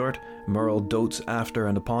 In short, Merle dotes after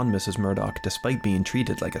and upon Mrs. Murdoch despite being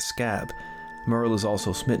treated like a scab. Merle is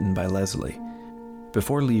also smitten by Leslie.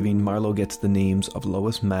 Before leaving, Marlowe gets the names of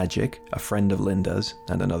Lois Magic, a friend of Linda's,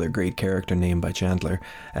 and another great character named by Chandler,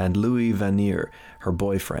 and Louis Vanier, her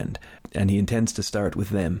boyfriend, and he intends to start with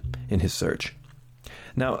them in his search.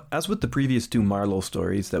 Now, as with the previous two Marlowe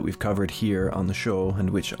stories that we've covered here on the show, and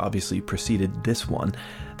which obviously preceded this one,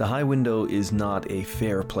 The High Window is not a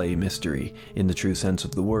fair play mystery in the true sense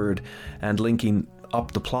of the word, and linking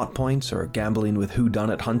up the plot points or gambling with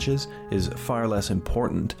whodunit hunches is far less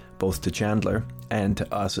important, both to Chandler and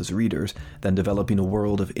to us as readers, than developing a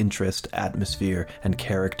world of interest, atmosphere, and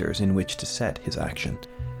characters in which to set his action.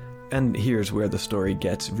 And here's where the story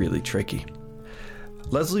gets really tricky.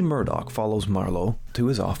 Leslie Murdoch follows Marlowe to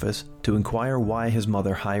his office to inquire why his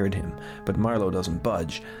mother hired him, but Marlowe doesn't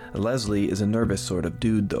budge. Leslie is a nervous sort of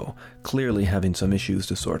dude, though, clearly having some issues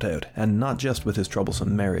to sort out, and not just with his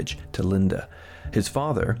troublesome marriage to Linda. His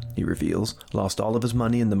father, he reveals, lost all of his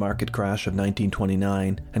money in the market crash of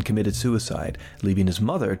 1929 and committed suicide, leaving his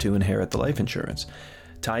mother to inherit the life insurance.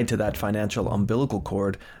 Tied to that financial umbilical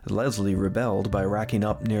cord, Leslie rebelled by racking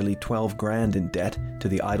up nearly $12,000 in debt to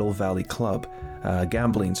the Idle Valley Club, a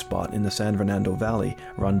gambling spot in the San Fernando Valley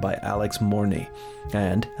run by Alex Morney,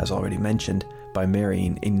 and, as already mentioned, by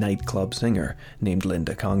marrying a nightclub singer named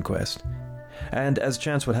Linda Conquest. And as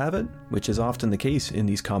chance would have it, which is often the case in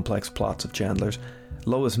these complex plots of Chandler's,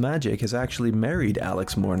 Lois Magic has actually married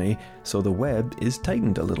Alex Morney, so the web is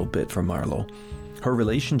tightened a little bit for Marlowe. Her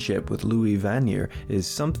relationship with Louis Vanier is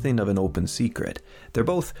something of an open secret. They're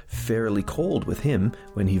both fairly cold with him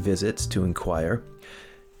when he visits to inquire,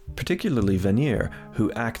 particularly Vanier,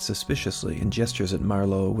 who acts suspiciously and gestures at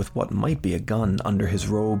Marlowe with what might be a gun under his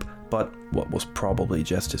robe, but what was probably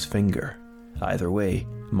just his finger. Either way,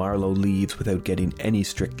 Marlowe leaves without getting any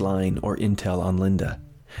strict line or intel on Linda.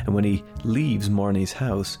 And when he leaves Morney's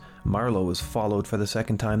house, Marlowe is followed for the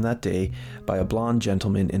second time that day by a blonde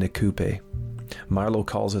gentleman in a coupe. Marlowe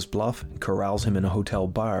calls his bluff and corrals him in a hotel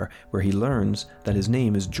bar where he learns that his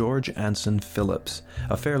name is George Anson Phillips,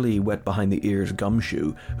 a fairly wet-behind-the-ears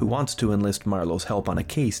gumshoe who wants to enlist Marlowe's help on a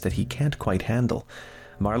case that he can't quite handle.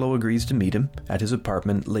 Marlowe agrees to meet him at his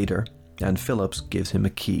apartment later, and Phillips gives him a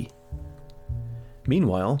key.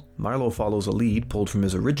 Meanwhile, Marlowe follows a lead pulled from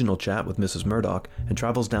his original chat with Mrs. Murdoch and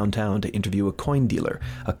travels downtown to interview a coin dealer,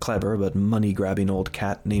 a clever but money-grabbing old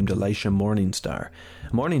cat named Elisha Morningstar.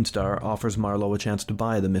 Morningstar offers Marlowe a chance to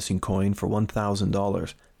buy the missing coin for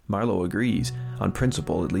 $1,000. Marlowe agrees, on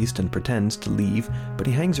principle at least, and pretends to leave, but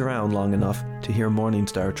he hangs around long enough to hear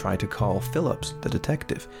Morningstar try to call Phillips, the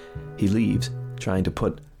detective. He leaves, trying to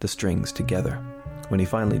put the strings together. When he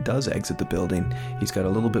finally does exit the building, he's got a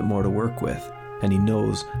little bit more to work with, and he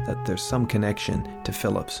knows that there's some connection to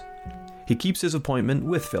Phillips. He keeps his appointment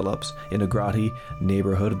with Phillips in a grotty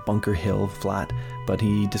neighborhood Bunker Hill flat, but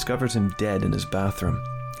he discovers him dead in his bathroom.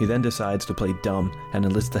 He then decides to play dumb and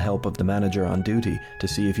enlists the help of the manager on duty to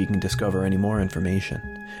see if he can discover any more information.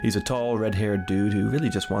 He's a tall, red-haired dude who really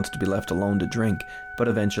just wants to be left alone to drink, but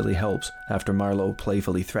eventually helps after Marlowe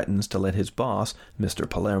playfully threatens to let his boss, Mr.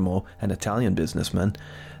 Palermo, an Italian businessman,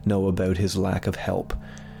 know about his lack of help.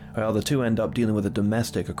 Well, the two end up dealing with a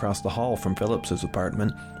domestic across the hall from Phillips's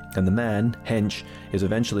apartment, and the man, Hench, is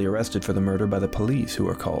eventually arrested for the murder by the police, who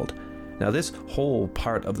are called. Now, this whole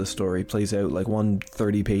part of the story plays out like one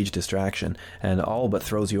 30-page distraction, and all but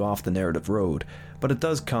throws you off the narrative road, but it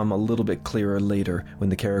does come a little bit clearer later when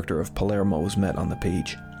the character of Palermo is met on the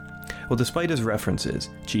page. Well, despite his references,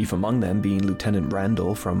 chief among them being Lieutenant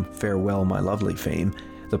Randall from Farewell My Lovely fame,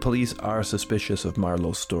 the police are suspicious of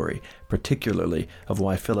Marlowe's story, particularly of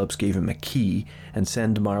why Phillips gave him a key and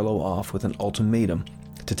send Marlowe off with an ultimatum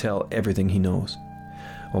to tell everything he knows.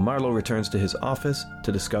 Well, Marlowe returns to his office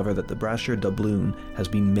to discover that the brochure doubloon has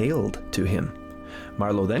been mailed to him.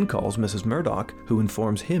 Marlowe then calls Mrs. Murdoch, who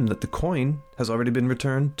informs him that the coin has already been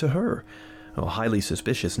returned to her. Well, highly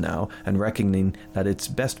suspicious now, and reckoning that it's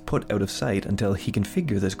best put out of sight until he can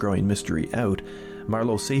figure this growing mystery out,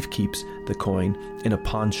 Marlowe safekeeps the coin in a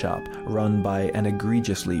pawn shop run by an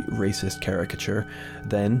egregiously racist caricature,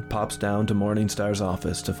 then pops down to Morningstar's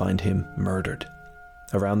office to find him murdered.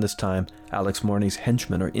 Around this time, Alex Morney's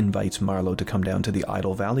henchman invites Marlowe to come down to the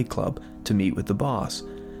Idle Valley Club to meet with the boss.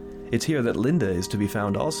 It's here that Linda is to be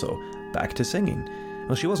found also, back to singing.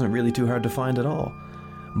 Well, she wasn't really too hard to find at all.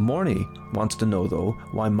 Morney wants to know, though,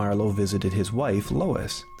 why Marlowe visited his wife,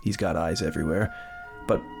 Lois. He's got eyes everywhere.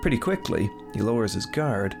 But pretty quickly, he lowers his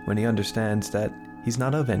guard when he understands that he's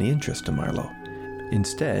not of any interest to Marlowe.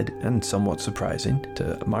 Instead, and somewhat surprising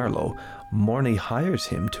to Marlowe, Morney hires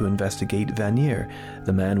him to investigate Vanier,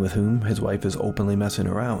 the man with whom his wife is openly messing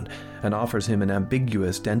around, and offers him an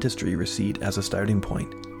ambiguous dentistry receipt as a starting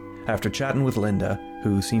point. After chatting with Linda,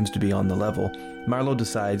 who seems to be on the level, Marlowe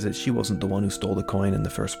decides that she wasn't the one who stole the coin in the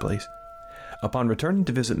first place. Upon returning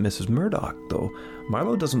to visit Mrs. Murdoch, though,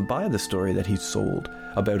 Marlowe doesn't buy the story that he's sold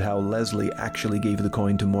about how Leslie actually gave the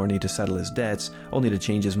coin to Morney to settle his debts, only to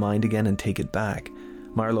change his mind again and take it back.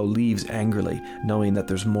 Marlowe leaves angrily, knowing that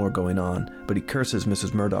there's more going on, but he curses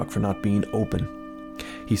Mrs. Murdoch for not being open.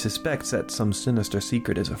 He suspects that some sinister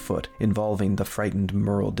secret is afoot, involving the frightened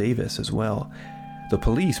Merle Davis as well. The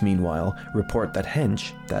police, meanwhile, report that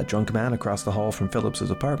Hench, that drunk man across the hall from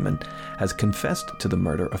Phillips's apartment, has confessed to the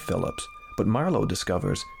murder of Phillips, but Marlowe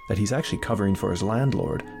discovers that he's actually covering for his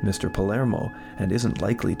landlord, Mr. Palermo, and isn't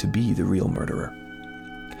likely to be the real murderer.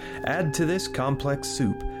 Add to this complex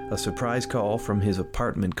soup a surprise call from his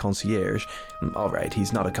apartment concierge. Alright,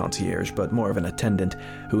 he's not a concierge, but more of an attendant,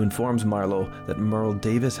 who informs Marlowe that Merle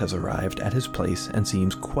Davis has arrived at his place and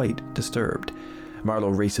seems quite disturbed. Marlowe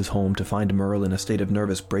races home to find Merle in a state of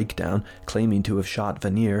nervous breakdown, claiming to have shot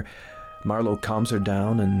Vanier, Marlowe calms her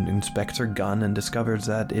down and inspects her gun and discovers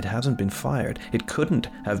that it hasn't been fired. It couldn't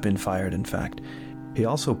have been fired, in fact. He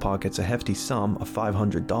also pockets a hefty sum of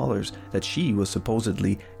 $500 that she was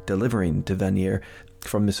supposedly delivering to Vanier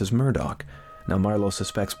from Mrs. Murdoch. Now, Marlowe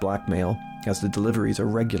suspects blackmail, as the deliveries are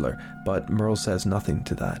regular, but Merle says nothing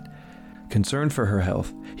to that. Concerned for her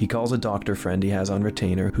health, he calls a doctor friend he has on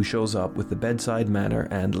retainer who shows up with the bedside manner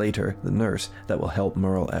and, later, the nurse that will help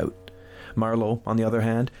Merle out. Marlowe, on the other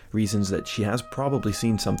hand, reasons that she has probably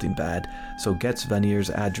seen something bad, so gets Vanier's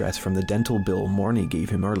address from the dental bill Morny gave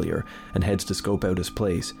him earlier and heads to scope out his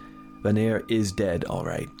place. Vanier is dead, all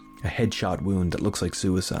right. A headshot wound that looks like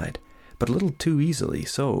suicide. But a little too easily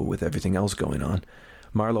so, with everything else going on.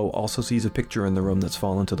 Marlowe also sees a picture in the room that's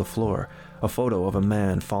fallen to the floor, a photo of a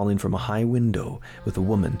man falling from a high window with a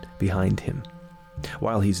woman behind him.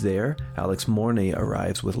 While he's there, Alex Mornay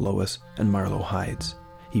arrives with Lois and Marlowe hides.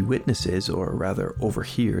 He witnesses, or rather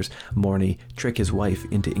overhears, Mornay trick his wife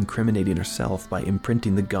into incriminating herself by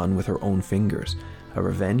imprinting the gun with her own fingers. A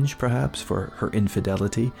revenge, perhaps, for her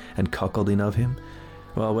infidelity and cuckolding of him?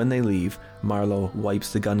 Well, when they leave, Marlowe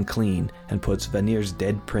wipes the gun clean and puts Vanier's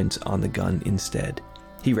dead prints on the gun instead.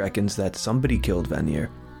 He reckons that somebody killed Vanier,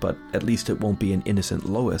 but at least it won't be an innocent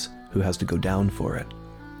Lois who has to go down for it.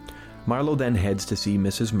 Marlowe then heads to see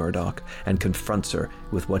Mrs. Murdoch and confronts her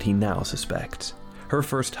with what he now suspects. Her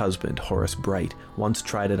first husband, Horace Bright, once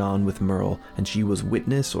tried it on with Merle, and she was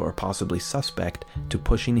witness or possibly suspect to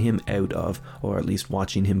pushing him out of, or at least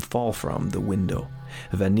watching him fall from, the window.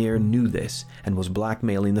 Vanier knew this and was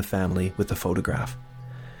blackmailing the family with the photograph.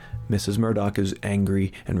 Mrs. Murdoch is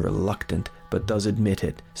angry and reluctant, but does admit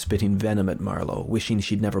it, spitting venom at Marlowe, wishing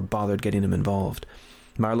she'd never bothered getting him involved.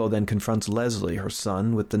 Marlowe then confronts Leslie, her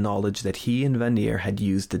son, with the knowledge that he and Vanier had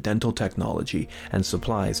used the dental technology and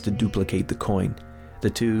supplies to duplicate the coin. The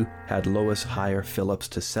two had Lois hire Phillips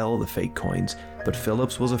to sell the fake coins, but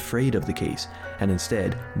Phillips was afraid of the case and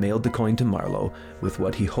instead mailed the coin to Marlowe with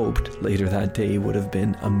what he hoped later that day would have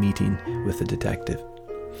been a meeting with the detective.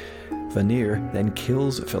 Vanier then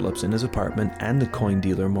kills Phillips in his apartment and the coin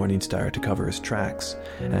dealer Morningstar to cover his tracks.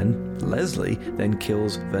 And Leslie then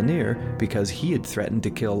kills Vanier because he had threatened to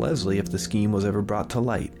kill Leslie if the scheme was ever brought to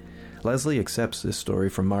light. Leslie accepts this story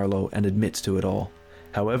from Marlowe and admits to it all.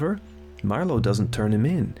 However, Marlowe doesn't turn him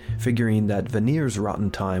in, figuring that Vanier's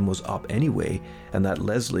rotten time was up anyway, and that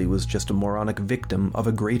Leslie was just a moronic victim of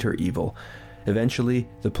a greater evil. Eventually,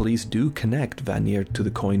 the police do connect Vanier to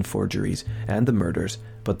the coin forgeries and the murders,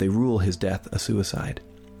 but they rule his death a suicide.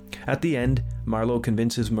 At the end, Marlowe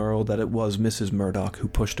convinces Merle that it was Mrs. Murdoch who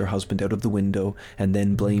pushed her husband out of the window and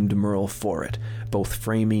then blamed Merle for it, both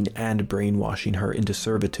framing and brainwashing her into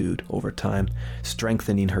servitude over time,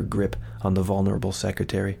 strengthening her grip on the vulnerable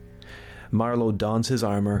secretary. Marlowe dons his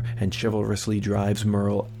armor and chivalrously drives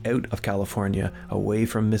Merle out of California, away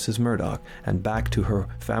from Mrs. Murdoch, and back to her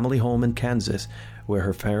family home in Kansas, where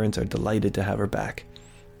her parents are delighted to have her back.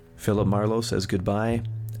 Philip Marlowe says goodbye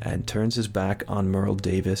and turns his back on Merle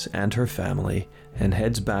Davis and her family and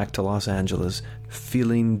heads back to Los Angeles,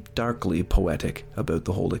 feeling darkly poetic about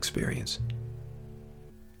the whole experience.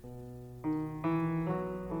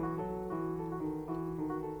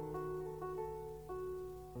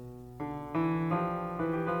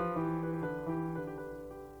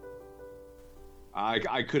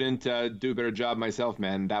 I couldn't do a better job myself,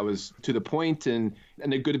 man. That was to the point and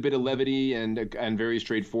a good bit of levity and very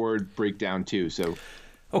straightforward breakdown too. So,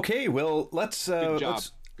 okay, well, let's. Good job.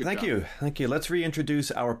 Thank you. Let's reintroduce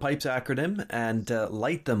our PIPES acronym and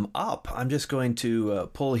light them up. I'm just going to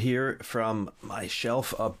pull here from my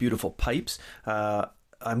shelf of beautiful pipes.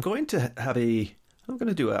 I'm going to have I think I'm going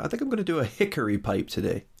to do a hickory pipe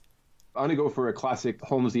today. I'm going to go for a classic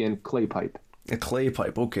Holmesian clay pipe. A clay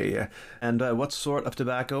pipe, okay, yeah. And what sort of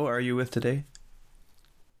tobacco are you with today?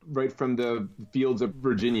 Right from the fields of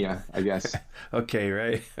Virginia, I guess. Okay,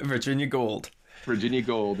 right. Virginia Gold. Virginia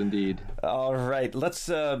Gold, indeed. All right, let's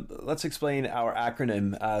explain our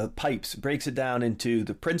acronym. PIPES breaks it down into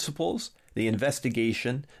the principles, the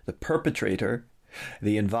investigation, the perpetrator,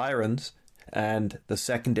 the environs, and the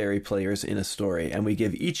secondary players in a story. And we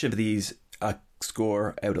give each of these a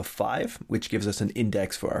score out of 5, which gives us an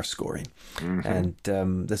index for our scoring. Mm-hmm.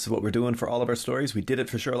 And this is what we're doing for all of our stories. We did it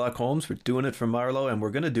for Sherlock Holmes, we're doing it for Marlowe, and we're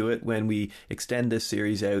going to do it when we extend this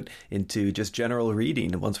series out into just general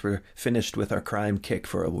reading once we're finished with our crime kick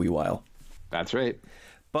for a wee while. That's right.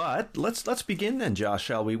 But let's begin then, Josh,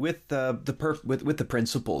 shall we, with the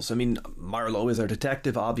principles. I mean, Marlowe is our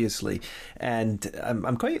detective, obviously, and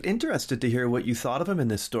I'm quite interested to hear what you thought of him in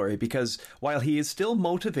this story, because while he is still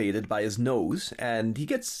motivated by his nose, and he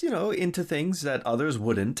gets, into things that others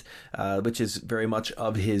wouldn't, which is very much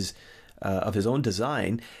of his of his own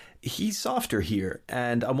design, he's softer here,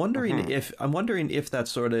 and I'm wondering if that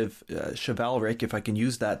sort of chivalric, if I can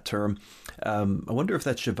use that term, I wonder if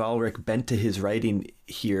that chivalric bent to his writing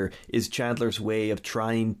here is Chandler's way of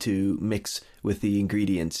trying to mix with the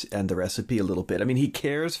ingredients and the recipe a little bit. I mean, he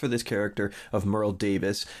cares for this character of Merle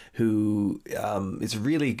Davis, who is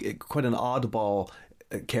really quite an oddball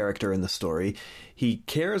character in the story. He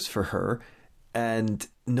cares for her and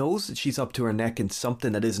knows that she's up to her neck in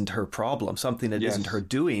something that isn't her problem, something that isn't her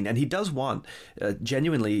doing. And he does want,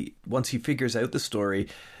 genuinely, once he figures out the story,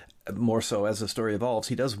 more so as the story evolves,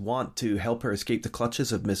 he does want to help her escape the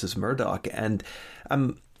clutches of Mrs. Murdoch. And,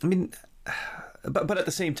 I mean... But at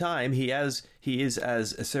the same time, he is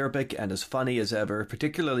as acerbic and as funny as ever,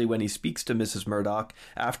 particularly when he speaks to Mrs. Murdoch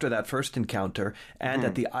after that first encounter.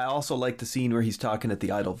 And I also like the scene where he's talking at the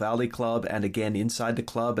Idle Valley Club, and again inside the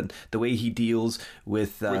club, and the way he deals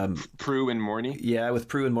with Prue and Morny. Yeah, with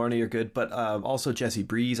Prue and Morny are good, but also Jesse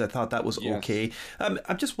Breeze. I thought that was okay.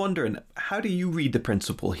 I'm just wondering, how do you read the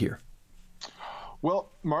principle here?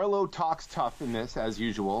 Well, Marlowe talks tough in this, as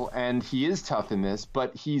usual, and he is tough in this,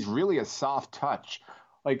 but he's really a soft touch.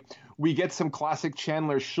 Like, we get some classic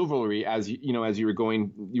Chandler chivalry, as you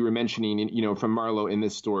were mentioning, from Marlowe in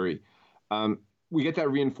this story. We get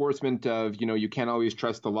that reinforcement of, you can't always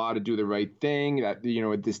trust the law to do the right thing, that,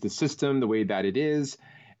 it's the system, the way that it is.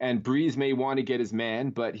 And Breeze may want to get his man,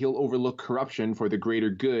 but he'll overlook corruption for the greater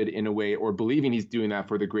good in a way, or believing he's doing that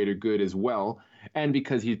for the greater good as well. And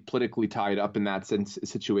because he's politically tied up in that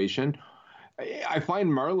situation. I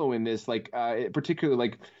find Marlowe in this, particularly,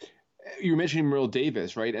 like, you were mentioning Merle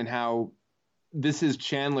Davis, right? And how this is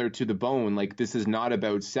Chandler to the bone. Like, this is not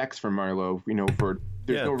about sex for Marlowe,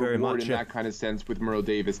 there's no reward in that kind of sense with Merle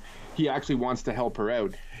Davis. He actually wants to help her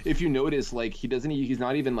out. If you notice, like, he's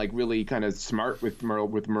not even like really kind of smart with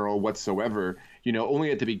Merle whatsoever.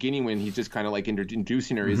 Only at the beginning when he's just kind of like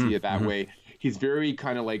introducing her, is he that way. He's very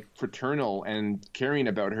kind of like fraternal and caring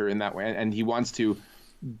about her in that way. And he wants to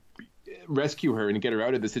rescue her and get her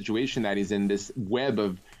out of the situation that he's in, this web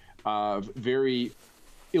of very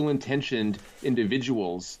ill-intentioned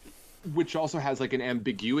individuals, which also has like an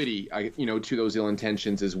ambiguity, to those ill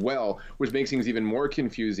intentions as well, which makes things even more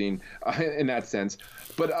confusing in that sense.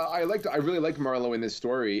 But I really like Marlowe in this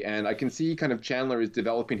story, and I can see kind of Chandler is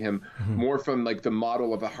developing him more from like the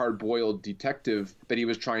model of a hard-boiled detective that he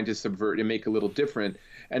was trying to subvert and make a little different.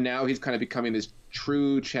 And now he's kind of becoming this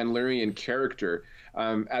true Chandlerian character.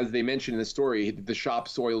 As they mentioned in the story, the shop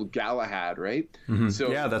soiled Galahad, right?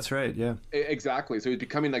 So yeah, that's right. Yeah, exactly. So he's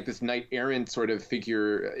becoming like this knight-errant sort of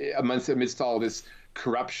figure amidst all this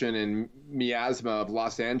corruption and miasma of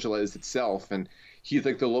Los Angeles itself. And he's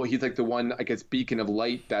like the one, I guess, beacon of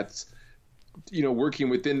light that's, working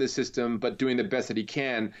within the system, but doing the best that he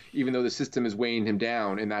can, even though the system is weighing him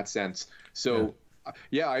down in that sense. So.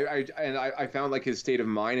 Yeah, I found like his state of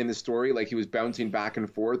mind in the story, like he was bouncing back and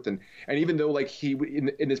forth, and even though like he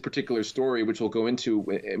in this particular story, which we'll go into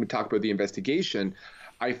when we talk about the investigation,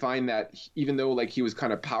 I find that even though like he was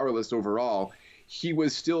kind of powerless overall, he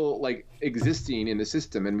was still like existing in the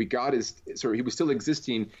system, and he was still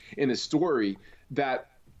existing in the story,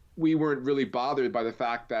 that we weren't really bothered by the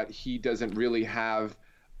fact that he doesn't really have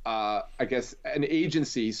I guess an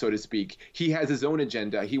agency, so to speak. He has his own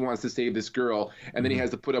agenda. He wants to save this girl, and then he has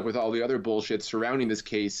to put up with all the other bullshit surrounding this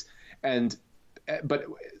case. But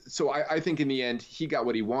I think in the end he got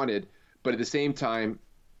what he wanted, but at the same time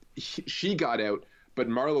she got out. But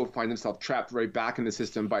Marlowe finds himself trapped right back in the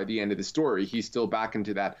system by the end of the story. He's still back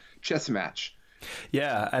into that chess match.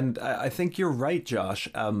 Yeah, and I think you're right, Josh.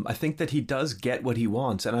 I think that he does get what he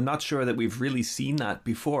wants, and I'm not sure that we've really seen that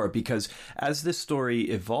before, because as this story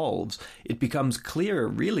evolves, it becomes clear,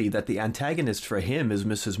 really, that the antagonist for him is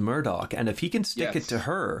Mrs. Murdoch, and if he can stick it to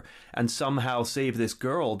her and somehow save this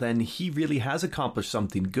girl, then he really has accomplished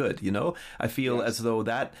something good, I feel as though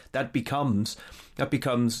that becomes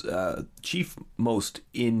chief most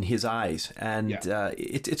in his eyes, and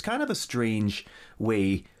it's kind of a strange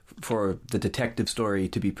way for the detective story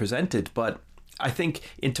to be presented, but I think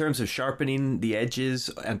in terms of sharpening the edges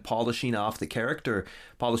and polishing the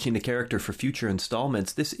character for future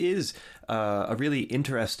installments, this is a really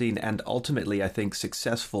interesting and ultimately, I think,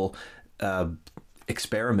 successful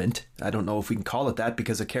experiment. I don't know if we can call it that,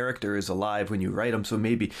 because a character is alive when you write him, so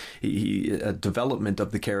maybe a development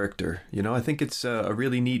of the character. I think it's a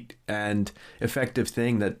really neat and effective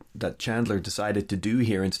thing that Chandler decided to do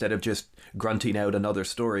here, instead of just grunting out another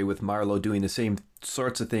story with Marlowe doing the same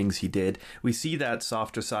sorts of things he did. We see that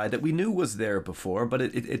softer side that we knew was there before, but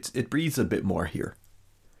it breathes a bit more here.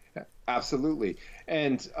 Absolutely.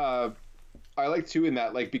 And I like too in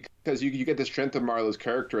that, like, because because you get the strength of Marlowe's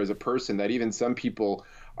character as a person that even some people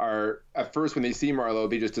are at first when they see Marlowe,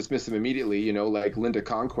 they just dismiss him immediately, like Linda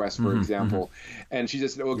Conquest, for example. And she's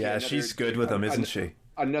just, okay, yeah, she's good with him, isn't she?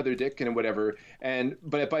 Another dick and whatever.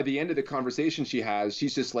 But by the end of the conversation she has,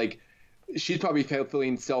 she's just like, she's probably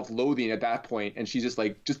feeling self-loathing at that point, and she's just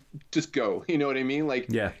like, just go. You know what I mean? Like,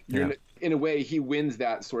 in a way, he wins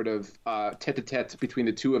that sort of tete-a-tete between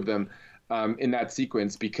the two of them in that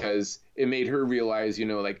sequence, because it made her realize,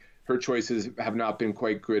 like, her choices have not been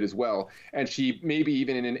quite good as well. And she maybe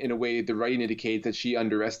even in a way, the writing indicates that she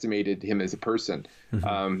underestimated him as a person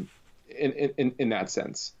in that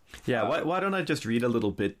sense. Yeah, why don't I just read a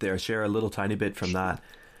little bit there, share a little tiny bit from that?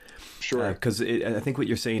 Sure. Because I think what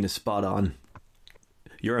you're saying is spot on.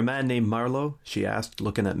 "You're a man named Marlowe?" she asked,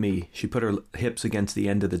 looking at me. She put her hips against the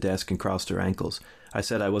end of the desk and crossed her ankles. I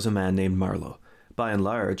said I was a man named Marlowe. "By and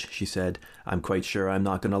large," she said, "I'm quite sure I'm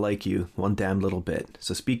not going to like you one damn little bit,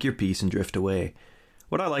 so speak your piece and drift away."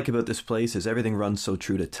 "What I like about this place is everything runs so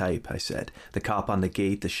true to type," I said. "The cop on the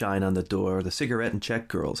gate, the shine on the door, the cigarette and check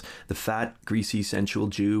girls, the fat, greasy, sensual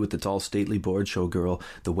Jew with the tall, stately board show girl,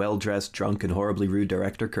 the well-dressed, drunk and horribly rude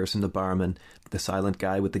director cursing the barman, the silent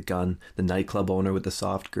guy with the gun, the nightclub owner with the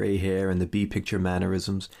soft grey hair and the B-picture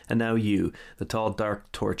mannerisms, and now you, the tall,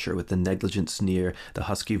 dark torture with the negligent sneer, the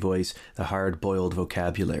husky voice, the hard-boiled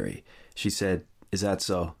vocabulary." She said, "Is that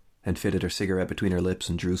so?" and fitted her cigarette between her lips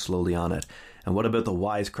and drew slowly on it. "And what about the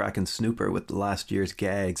wisecracking snooper with the last year's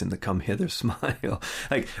gags and the come-hither smile?"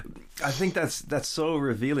 Like, I think that's so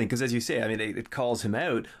revealing, because as you say, I mean, it calls him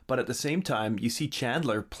out, but at the same time, you see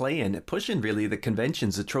Chandler pushing really the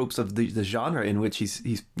conventions, the tropes of the genre in which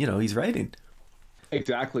he's writing.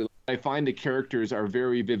 Exactly. I find the characters are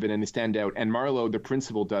very vivid and they stand out, and Marlowe, the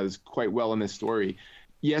principal, does quite well in this story.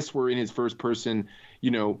 Yes, we're in his first person,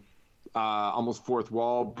 almost fourth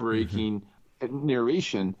wall breaking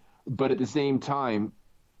narration, but at the same time,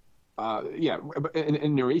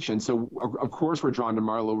 in narration. So of course we're drawn to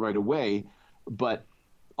Marlowe right away, but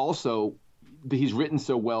also he's written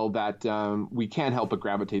so well that we can't help but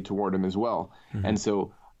gravitate toward him as well. And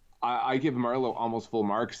so I give Marlowe almost full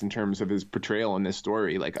marks in terms of his portrayal in this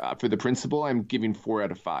story. Like for the principal, I'm giving 4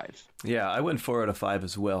 out of 5. Yeah, I went 4 out of 5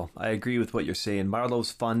 as well. I agree with what you're saying.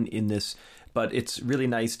 Marlowe's fun in this, but it's really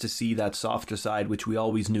nice to see that softer side, which we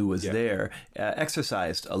always knew was there,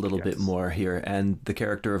 exercised a little bit more here. And the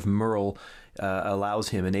character of Merle enables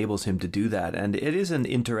him to do that. And it is an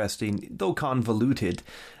interesting, though convoluted,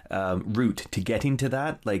 route to getting to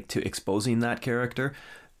that, like to exposing that character.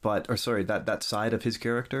 That side of his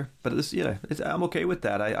character. But I'm okay with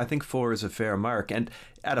that. I think 4 is a fair mark. And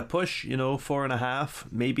at a push,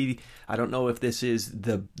 4.5, maybe. I don't know if this is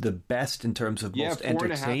the best in terms of most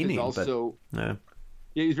entertaining. 4.5 is also,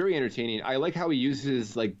 Yeah, he's very entertaining. I like how he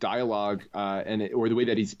uses like dialogue or the way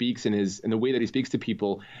that he speaks and the way that he speaks to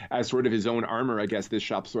people as sort of his own armor. I guess this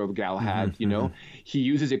shop sort gal had. He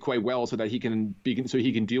uses it quite well so that he can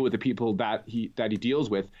deal with the people that he deals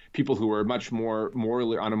with, people who are much more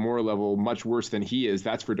morally on a moral level much worse than he is.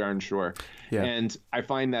 That's for darn sure. Yeah. And I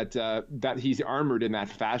find that he's armored in that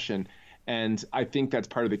fashion. And I think that's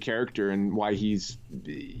part of the character and why he's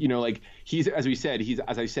as I said,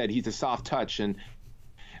 he's a soft touch and.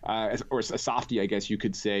 Or a softie, I guess you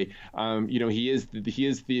could say. He is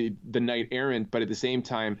the knight errant, but at the same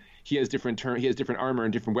time, he has different armor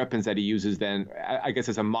and different weapons that he uses than, I guess,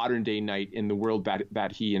 as a modern day knight in the world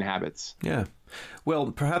that he inhabits. Yeah.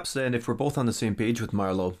 Well, perhaps then, if we're both on the same page with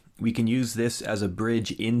Marlowe, we can use this as a bridge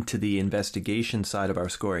into the investigation side of our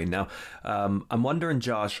scoring. Now, I'm wondering,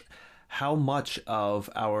 Josh, how much of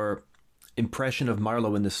our impression of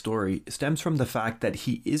Marlowe in this story stems from the fact that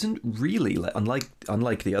he isn't really,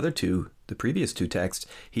 unlike the previous two texts,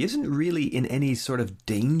 he isn't really in any sort of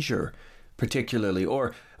danger particularly,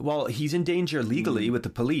 or while he's in danger legally with the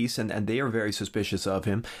police and they are very suspicious of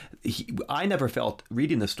him, I never felt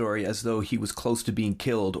reading the story as though he was close to being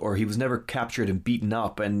killed, or he was never captured and beaten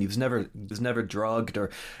up, and he was never drugged,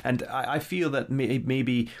 and I feel that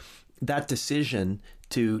maybe that decision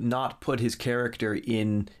to not put his character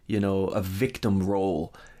in, a victim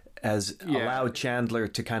role has allowed Chandler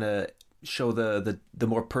to kind of show the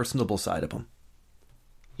more personable side of him.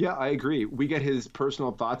 Yeah, I agree. We get his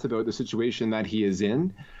personal thoughts about the situation that he is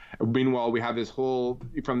in. Meanwhile, we have this whole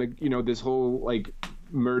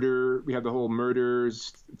murder. We have the whole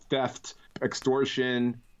murders, theft,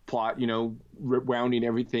 extortion plot, rounding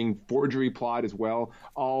everything, forgery plot as well,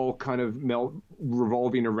 all kind of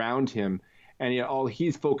revolving around him. and yet all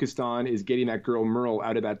he's focused on is getting that girl Merle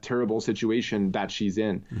out of that terrible situation that she's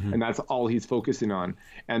in, and that's all he's focusing on.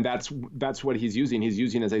 And that's what he's using. He's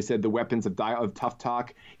using, as I said, the weapons of tough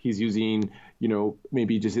talk. He's using,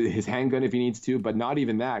 maybe just his handgun if he needs to, but not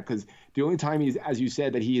even that, because the only time he's, as you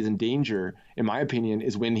said, that he is in danger, in my opinion,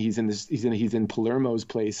 is when he's in Palermo's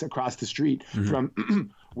place across the street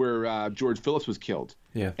from where George Phillips was killed.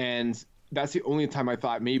 Yeah, and that's the only time I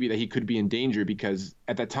thought maybe that he could be in danger, because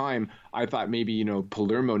at that time I thought maybe,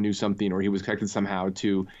 Palermo knew something, or he was connected somehow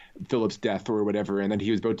to Phillips' death or whatever, and that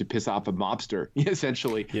he was about to piss off a mobster,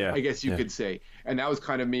 essentially, I guess you could say. And that was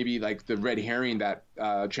kind of maybe like the red herring that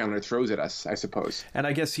Chandler throws at us, I suppose. And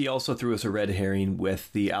I guess he also threw us a red herring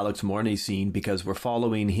with the Alex Morney scene, because we're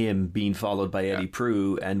following him being followed by Eddie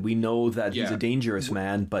Prue, and we know that he's a dangerous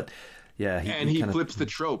man, but he flips the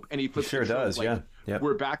trope, and he flips sure the trope. Does, like, Yep.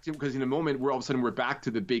 We're back to, because in a moment we're all of a sudden we're back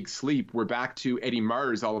to the big sleep. We're back to Eddie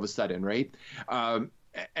Mars all of a sudden, right? And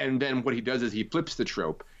then what he does is he flips the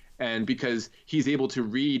trope, and because he's able to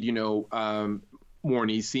read,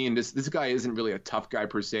 Morney, seeing this guy isn't really a tough guy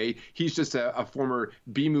per se. He's just a former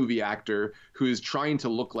B-movie actor who is trying to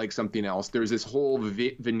look like something else. There's this whole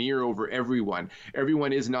veneer over everyone.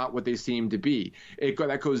 Everyone is not what they seem to be.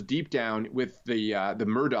 That goes deep down with the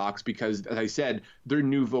Murdochs, because, as I said, they're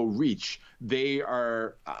nouveau riche. They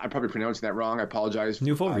are, I'm probably pronouncing that wrong. I apologize.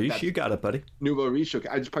 Nouveau riche, you got it, buddy. Nouveau riche.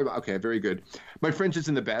 Okay, very good. My French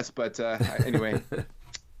isn't the best, but anyway.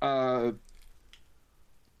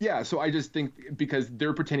 Yeah, so I just think because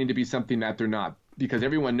they're pretending to be something that they're not, because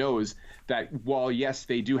everyone knows that while, yes,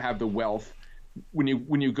 they do have the wealth, when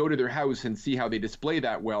you go to their house and see how they display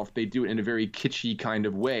that wealth, they do it in a very kitschy kind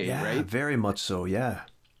of way, right? Very much so, yeah.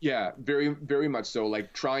 Yeah, very, very much so,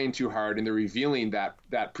 like trying too hard, and they're revealing that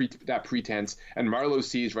pretense, and Marlowe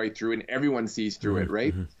sees right through, and everyone sees through it,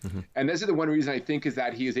 right? And this is the one reason I think is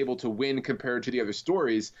that he is able to win compared to the other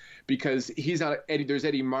stories, because he's not Eddie. There's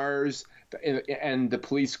Eddie Mars and the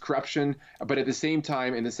police corruption, but at the same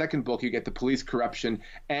time, in the second book, you get the police corruption,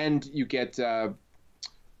 and you get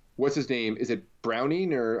what's his name? Is it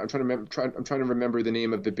Browning, or I'm trying to remember the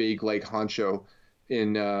name of the big like honcho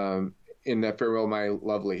in that Farewell My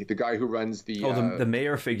Lovely, the guy who runs the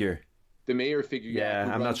mayor figure. The mayor figure.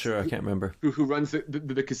 Yeah, I'm not sure. I can't remember. Who runs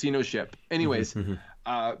the casino ship. Anyways,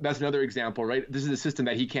 that's another example, right? This is a system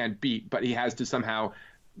that he can't beat, but he has to somehow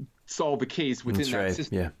solve the case within that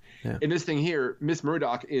system. Yeah. In this thing here, Miss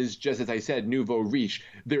Murdoch is, just as I said, nouveau riche.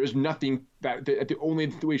 There is nothing that the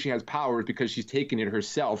only way she has power is because she's taken it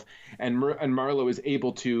herself, and Marlowe is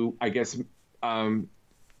able to, I guess,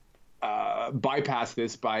 bypass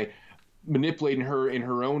this by manipulating her in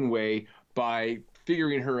her own way, by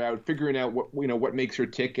figuring out what makes her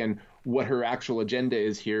tick and what her actual agenda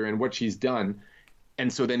is here and what she's done.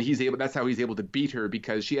 And so then that's how he's able to beat her,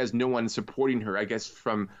 because she has no one supporting her, I guess,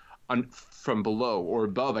 from below or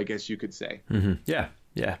above, I guess you could say. Yeah.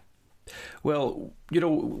 Well,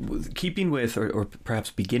 keeping with, or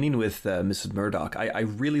perhaps beginning with Mrs. Murdoch, I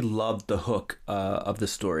really loved the hook of the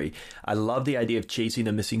story. I love the idea of chasing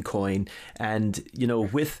a missing coin, and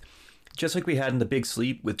with, just like we had in The Big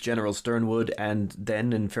Sleep with General Sternwood, and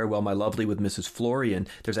then in Farewell My Lovely with Mrs. Florian,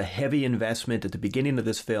 there's a heavy investment at the beginning of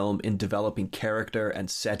this film in developing character and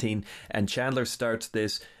setting, and Chandler starts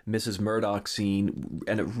this Mrs. Murdoch scene,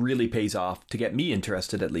 and it really pays off, to get me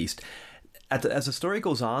interested at least. As the story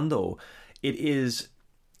goes on, though, it is,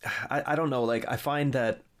 I don't know, like, I find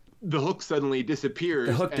that the hook suddenly disappears.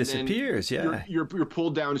 The hook disappears, yeah. You're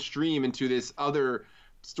pulled downstream into this other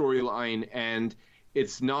storyline, and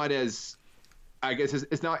it's not as, I guess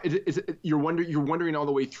it's not. You're wondering all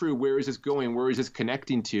the way through, where is this going? Where is this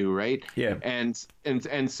connecting to? Right? Yeah.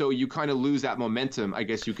 And so you kind of lose that momentum, I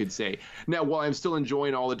guess you could say. Now, while I'm still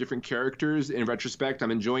enjoying all the different characters, in retrospect,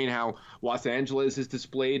 I'm enjoying how Los Angeles is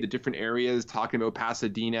displayed, the different areas, talking about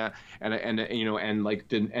Pasadena and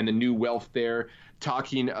the new wealth there.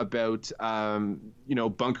 Talking about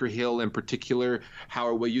Bunker Hill in particular,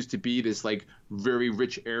 how it used to be this like very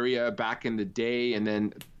rich area back in the day, and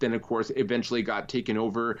then of course eventually got taken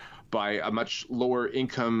over by a much lower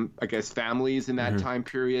income, I guess, families in that time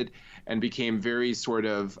period, and became very sort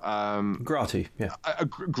of grotty, a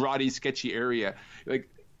grotty, sketchy area. Like,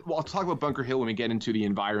 well, I'll talk about Bunker Hill when we get into the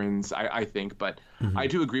environs, I think. But I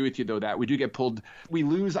do agree with you, though, that we do get pulled. We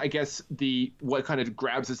lose, I guess, what kind of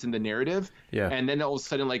grabs us in the narrative. Yeah. And then all of a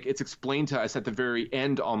sudden, like, it's explained to us at the very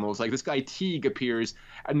end almost. Like, this guy Teague appears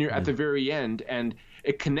at the very end, and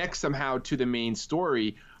it connects somehow to the main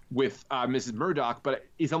story with Mrs. Murdoch, but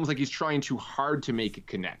it's almost like he's trying too hard to make it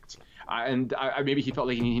connect. And maybe he felt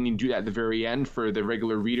like he needed to do that at the very end for the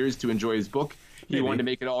regular readers to enjoy his book. He wanted to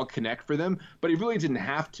make it all connect for them, but he really didn't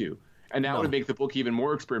have to. And that No. would make the book even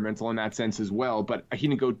more experimental in that sense as well. But he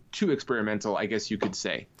didn't go too experimental, I guess you could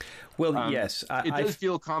say. Well, yes. It does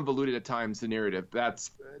feel convoluted at times, the narrative.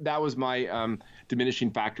 That was my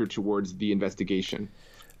diminishing factor towards the investigation.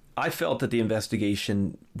 I felt that the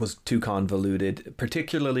investigation was too convoluted,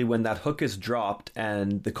 particularly when that hook is dropped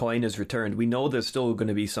and the coin is returned. We know there's still going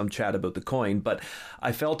to be some chat about the coin, but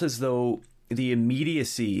I felt as though the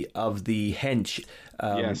immediacy of the hench,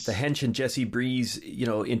 Yes. the hench and Jesse Breeze,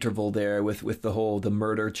 interval there with the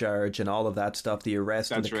murder charge and all of that stuff, the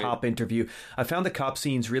arrest and That's the right. cop interview. I found the cop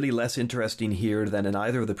scenes really less interesting here than in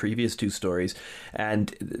either of the previous two stories.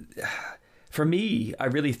 And for me, I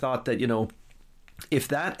really thought that, if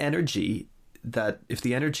the energy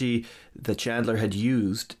that Chandler had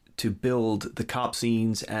used to build the cop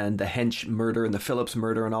scenes and the hench murder and the Phillips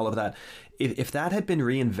murder and all of that, if that had been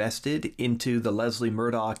reinvested into the Leslie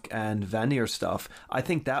Murdoch and Vanier stuff, I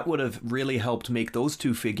think that would have really helped make those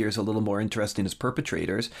two figures a little more interesting as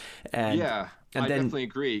perpetrators. And I definitely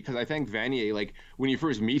agree, because I think Vanier, like when you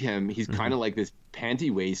first meet him, he's kind of like this panty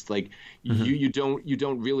waist. Like you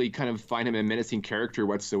don't really kind of find him a menacing character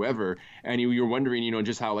whatsoever, and you're wondering,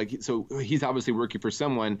 just how so he's obviously working for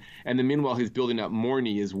someone, and then meanwhile he's building up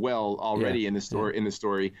Morny as well already in the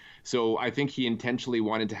story. So I think he intentionally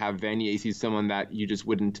wanted to have Vanier see someone that you just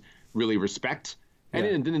wouldn't really respect.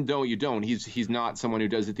 And then you don't. He's not someone who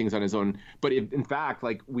does the things on his own. But in fact,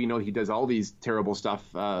 like we know he does all these terrible stuff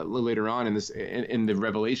later on in the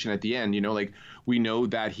revelation at the end. We know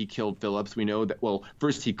that he killed Phillips. We know that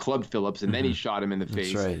first he clubbed Phillips and then he shot him in the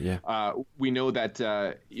face. That's right. Yeah. We know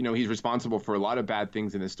that he's responsible for a lot of bad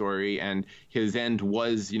things in the story, and his end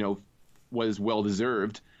was well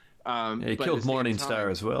deserved. He killed Morningstar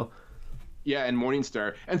as well. Yeah, and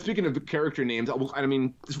Morningstar. And speaking of the character names, I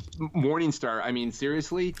mean, Morningstar. I mean,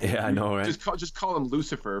 seriously? Yeah, I know, right? Just call him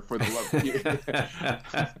Lucifer for the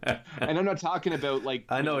love. And I'm not talking about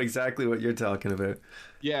I know exactly what you're talking about.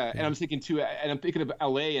 Yeah, and I'm thinking too, and I'm thinking of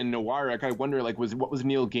L.A. and Noir. I kind of wonder, what was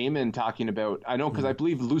Neil Gaiman talking about? I know because I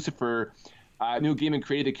believe Lucifer. Neil Gaiman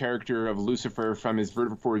created a character of Lucifer from his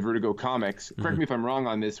Vertigo comics. Correct me if I'm wrong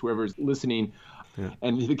on this, whoever's listening. Yeah.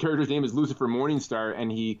 And the character's name is Lucifer Morningstar,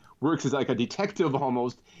 and he works as like a detective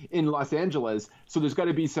almost in Los Angeles. So there's got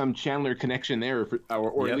to be some Chandler connection there,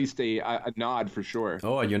 or at least a nod for sure.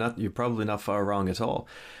 Oh, you're probably not far wrong at all.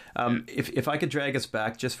 If I could drag us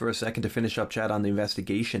back just for a second to finish up chat on the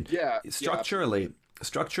investigation. Structurally,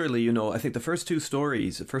 I think the first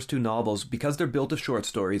two novels, because they're built of short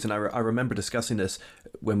stories, and I remember discussing this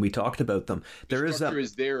when we talked about them. The structure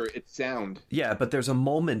is there, it's sound. Yeah, but there's a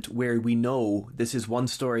moment where we know this is one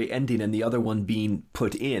story ending and the other one being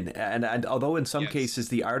put in. And although in some cases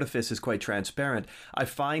the artifice is quite transparent, I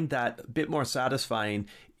find that a bit more satisfying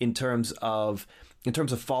in terms of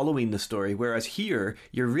following the story. Whereas here,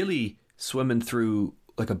 you're really swimming through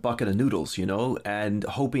like a bucket of noodles, and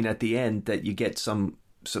hoping at the end that you get some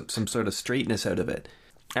sort of straightness out of it.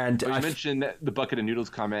 And you mentioned the bucket of noodles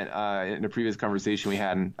comment in a previous conversation we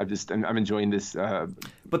had, and I'm enjoying this.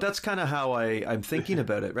 But that's kind of how I'm thinking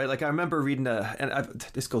about it, right? Like I remember reading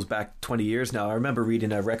this goes back 20 years now. I remember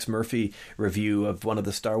reading a Rex Murphy review of one of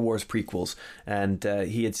the Star Wars prequels, and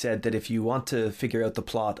he had said that if you want to figure out the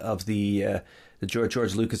plot of the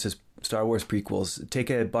George Lucas's Star Wars prequels, take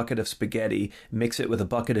a bucket of spaghetti, mix it with a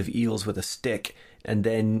bucket of eels with a stick, and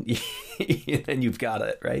then you've got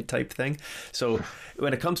it, right? Type thing. So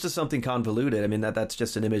when it comes to something convoluted, I mean, that's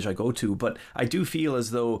just an image I go to, but I do feel as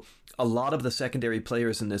though a lot of the secondary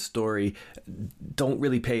players in this story don't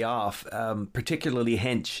really pay off, particularly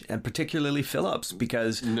Hench and particularly Phillips,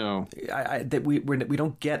 because we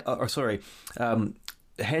don't get,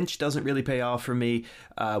 Hench doesn't really pay off for me.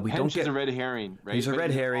 Hench is a red herring, right? He's a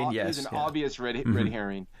red herring, yes. He's an obvious red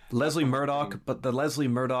herring. Leslie Murdoch, but the Leslie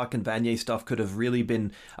Murdoch and Vanier stuff could have really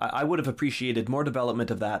been... I would have appreciated more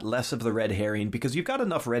development of that, less of the red herring, because you've got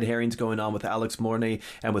enough red herrings going on with Alex Mornay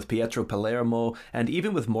and with Pietro Palermo, and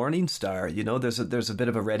even with Morningstar, there's a bit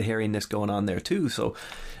of a red herringness going on there too. So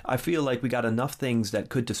I feel like we got enough things that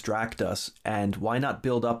could distract us, and why not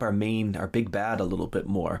build up our big bad a little bit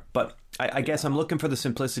more? But I guess I'm looking for the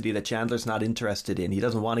simplicity that Chandler's not interested in. He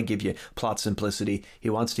doesn't want to give you plot simplicity.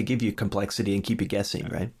 He wants to give you complexity and keep you guessing,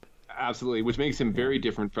 right? Absolutely, which makes him very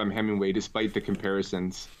different from Hemingway, despite the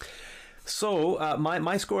comparisons. So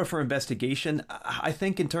my score for investigation, I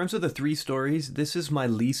think in terms of the three stories, this is my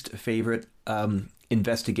least favorite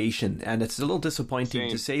investigation, and it's a little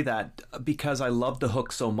disappointing to say that, because I love the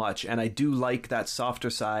hook so much, and I do like that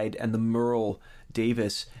softer side and the Merle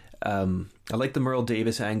Davis. I like the Merle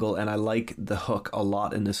Davis angle, and I like the hook a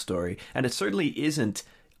lot in this story. And it certainly isn't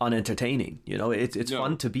unentertaining. You know, it's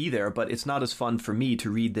fun to be there, but it's not as fun for me to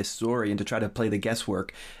read this story and to try to play the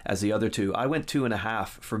guesswork as the other two. I went 2.5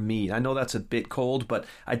 for me. I know that's a bit cold, but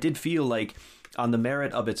I did feel like on the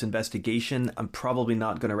merit of its investigation, I'm probably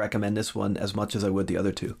not going to recommend this one as much as I would the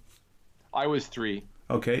other two. I was 3.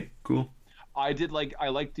 Okay, cool. I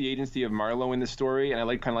liked the agency of Marlowe in the story, and I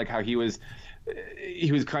liked kind of like how he was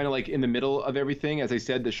kind of like in the middle of everything. As I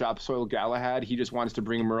said, the shop soil Galahad, he just wants to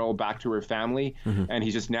bring Merle back to her family, and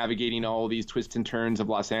he's just navigating all these twists and turns of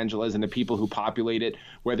Los Angeles and the people who populate it,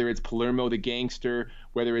 whether it's Palermo the gangster,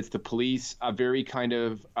 whether it's the police, a very kind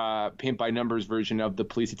of paint by numbers version of the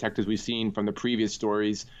police detectives we've seen from the previous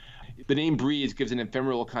stories. The name Breeze gives an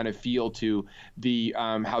ephemeral kind of feel to the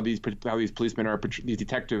how these policemen these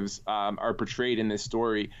detectives are portrayed in this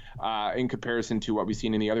story in comparison to what we've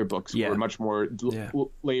seen in the other books. We're much more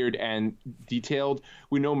layered and detailed.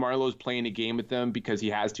 We know Marlowe's playing a game with them because he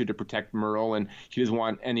has to protect Merle, and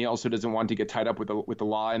he also doesn't want to get tied up with the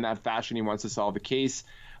law in that fashion. He wants to solve the case,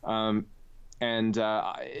 and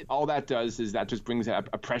all that does is that just brings a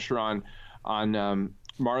pressure on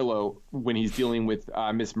Marlowe when he's dealing with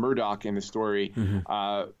Miss Murdoch in the story,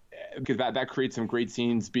 because that creates some great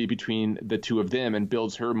scenes between the two of them and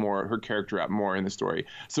builds her character up more in the story.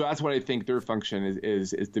 So that's what I think their function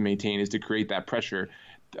is to maintain, is to create that pressure,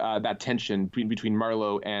 that tension between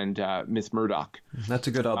Marlowe and Miss Murdoch. That's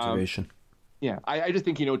a good observation. I just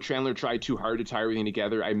think Chandler tried too hard to tie everything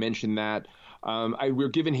together. I mentioned that. We're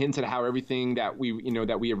given hints at how everything that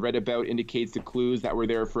we have read about indicates the clues that were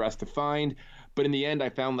there for us to find. But in the end, I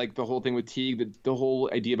found like the whole thing with Teague, the whole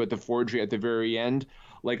idea about the forgery at the very end,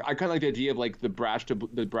 like I kind of like the idea of like the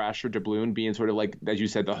Brasher doubloon being sort of like, as you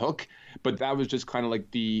said, the hook. But that was just kind of like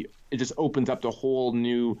it just opens up the whole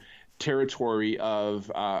new territory of,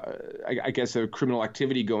 I guess, a criminal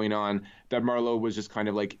activity going on that Marlowe was just kind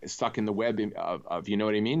of like stuck in the web of, you know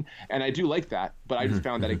what I mean? And I do like that, but I just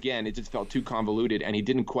found that again, it just felt too convoluted, and he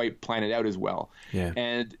didn't quite plan it out as well. Yeah.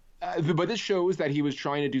 And but this shows that he was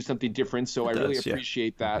trying to do something different, so I really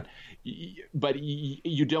appreciate that. But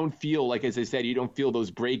you don't feel, like, as I said, you don't feel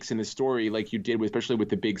those breaks in the story like you did, especially with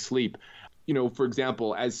The Big Sleep. For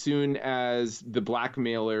example, as soon as the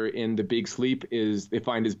blackmailer in The Big Sleep they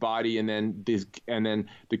find his body, and then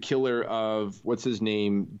the killer of, what's his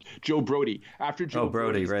name, Joe Brody. After Joe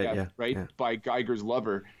Brody's death, by Geiger's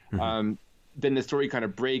lover, then the story kind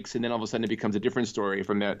of breaks, and then all of a sudden it becomes a different story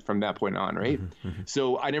from that point on, right?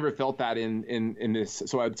 So I never felt that in this.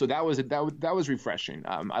 So that was refreshing.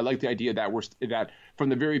 I like the idea that from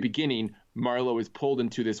the very beginning, Marlowe is pulled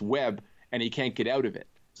into this web and he can't get out of it.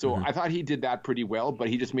 So I thought he did that pretty well, but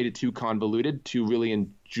he just made it too convoluted to really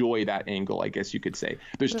enjoy that angle, I guess you could say.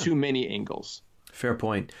 There's too many angles. Fair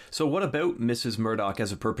point. So what about Mrs. Murdoch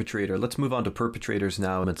as a perpetrator? Let's move on to perpetrators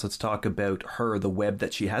now, and let's talk about her, the web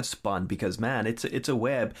that she has spun, because, man, it's a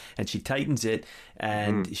web, and she tightens it,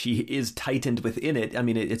 and she is tightened within it. I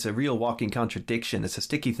mean, it's a real walking contradiction. It's a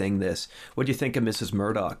sticky thing, this. What do you think of Mrs.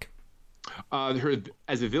 Murdoch? Her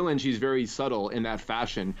as a villain, she's very subtle in that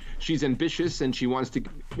fashion. She's ambitious, and she wants to,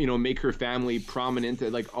 make her family prominent,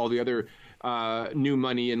 like all the other new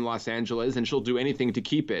money in Los Angeles, and she'll do anything to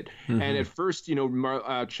keep it. And at first,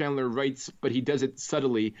 Chandler writes, but he does it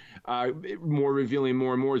subtly, more revealing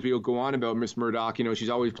more and more as we go on about Miss Murdoch. She's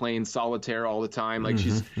always playing solitaire all the time. Like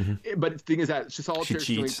but the thing is that solitaire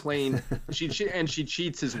is playing. She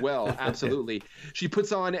cheats as well. Absolutely. She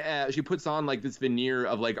puts on like this veneer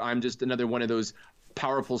of like, I'm just another one of those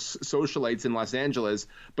powerful socialites in Los Angeles,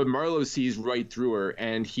 but Marlowe sees right through her,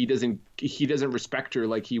 and he doesn't respect her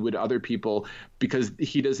like he would other people, because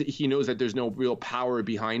he knows that there's no real power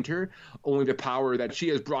behind her, only the power that she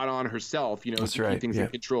has brought on herself, to keep things in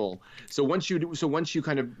control. So once you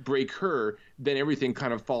kind of break her, then everything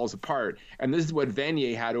kind of falls apart. And this is what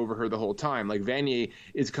Vanier had over her the whole time. Like, Vanier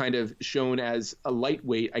is kind of shown as a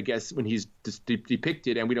lightweight, I guess, when he's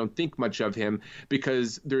depicted, and we don't think much of him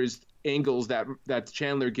because there's angles that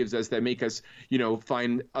Chandler gives us that make us,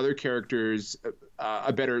 find other characters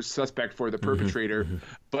a better suspect for the perpetrator.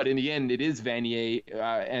 But in the end, it is Vanier,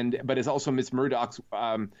 but it's also Miss Murdoch's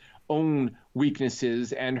own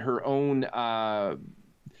weaknesses and her own, I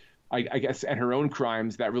guess, and her own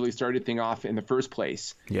crimes that really started things off in the first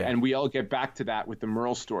place. Yeah. And we all get back to that with the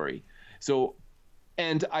Merle story. So,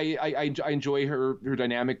 and I enjoy her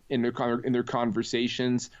dynamic in their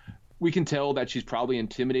conversations. We can tell that she's probably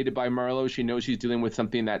intimidated by Marlowe. She knows she's dealing with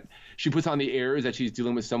something that she puts on the airs, that she's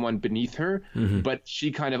dealing with someone beneath her. But she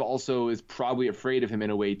kind of also is probably afraid of him in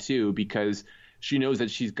a way too, because she knows that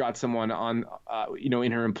she's got someone on,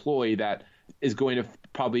 in her employ that is going to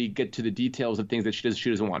probably get to the details of things that she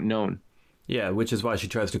doesn't want known. Yeah, which is why she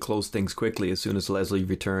tries to close things quickly as soon as Leslie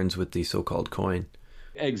returns with the so-called coin.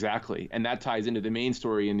 Exactly, and that ties into the main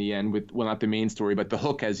story in the end. With, well, not the main story, but the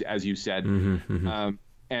hook, as you said,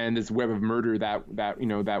 and this web of murder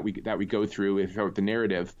that we go through throughout the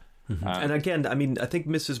narrative. And again, I mean, I think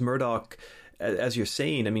Mrs. Murdoch, as you're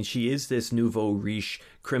saying, I mean, she is this nouveau riche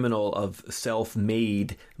criminal of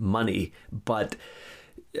self-made money, but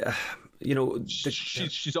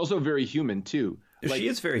she's also very human too. She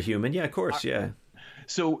is very human, yeah, of course, yeah.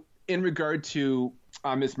 So in regard to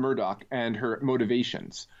Miss Murdoch and her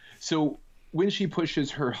motivations, so when she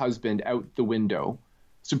pushes her husband out the window,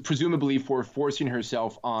 so presumably for forcing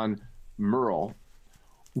herself on Merle,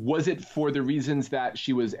 was it for the reasons that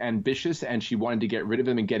she was ambitious and she wanted to get rid of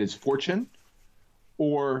him and get his fortune?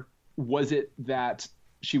 Or was it that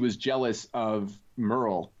she was jealous of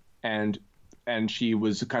Merle and she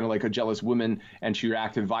was kind of like a jealous woman and she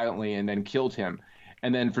reacted violently and then killed him?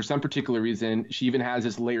 And then for some particular reason, she even has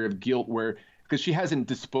this layer of guilt where, because she hasn't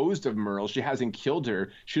disposed of Merle, she hasn't killed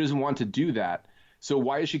her, she doesn't want to do that. So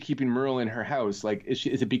why is she keeping Merle in her house? Like, is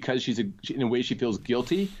it because in a way she feels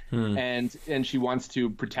guilty and she wants to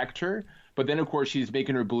protect her? But then, of course, she's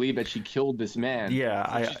making her believe that she killed this man.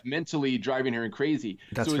 Yeah, she's mentally driving her crazy.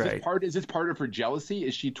 That's so right. Is this part of her jealousy?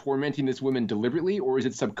 Is she tormenting this woman deliberately, or is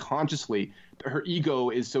it subconsciously? Her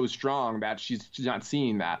ego is so strong that she's not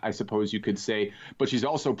seeing that, I suppose you could say. But she's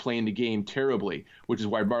also playing the game terribly, which is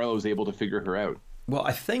why Marlowe is able to figure her out. Well,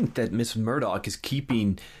 I think that Miss Murdoch is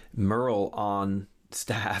keeping Merle on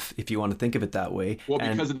staff, if you want to think of it that way. Well,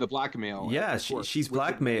 because of the blackmail. Yeah, she's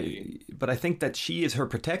blackmailed, but I think that she is her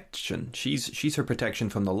protection. She's her protection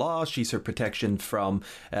from the law. She's her protection from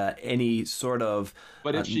any sort of.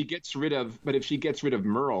 But if she gets rid of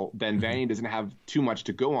Merle, then Vanya doesn't have too much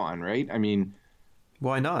to go on, right? I mean,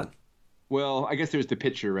 why not? Well, I guess there's the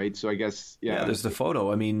picture, right? So I guess, yeah. There's the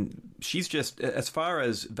photo. I mean, she's just, as far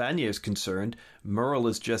as Vanya is concerned, Merle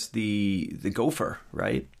is just the gopher,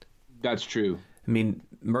 right? That's true. I mean,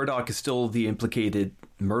 Murdoch is still the implicated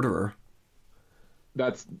murderer.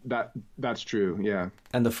 That's true, yeah.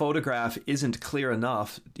 And the photograph isn't clear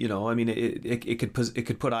enough, I mean, it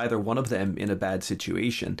could put either one of them in a bad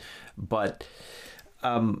situation. But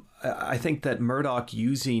I think that Murdoch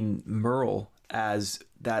using Merle as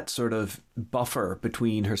that sort of buffer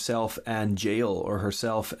between herself and jail, or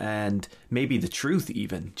herself and maybe the truth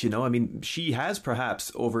even, I mean, she has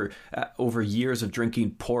perhaps over years of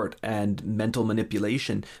drinking port and mental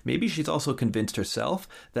manipulation, maybe she's also convinced herself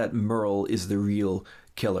that Merle is the real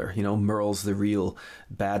killer, Merle's the real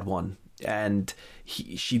bad one. And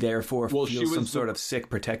she therefore feels some sort of sick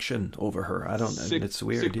protection over her. I don't know. It's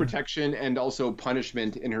weird. Sick protection and also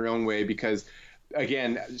punishment in her own way, because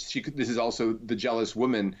again, this is also the jealous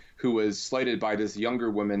woman who was slighted by this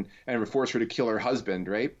younger woman and forced her to kill her husband,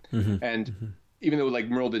 right? And even though like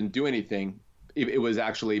Merle didn't do anything, it was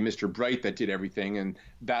actually Mr. Bright that did everything, and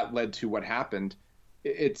that led to what happened.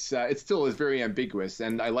 It still is very ambiguous,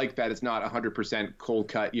 and I like that it's not 100% cold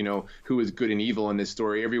cut, who is good and evil in this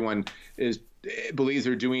story. Everyone believes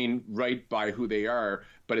they're doing right by who they are,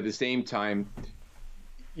 but at the same time,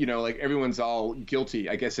 like everyone's all guilty,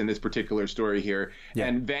 I guess, in this particular story here. Yeah.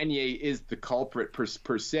 And Vanier is the culprit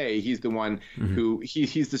per se. He's the one who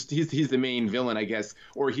he's the main villain, I guess,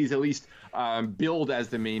 or he's at least billed as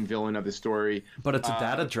the main villain of the story. But it's a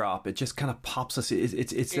data drop. It just kind of pops us.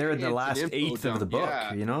 It's there in the last eighth of the book,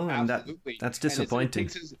 and that's disappointing.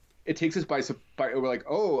 It takes us by we're like,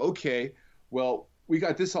 oh, okay, well, we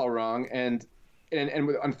got this all wrong, and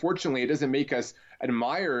unfortunately, it doesn't make us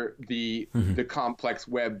admire the complex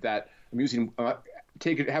web that I'm using.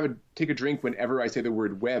 Take a drink whenever I say the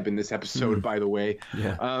word web in this episode. By the way,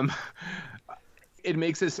 it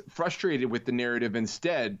makes us frustrated with the narrative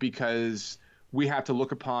instead, because we have to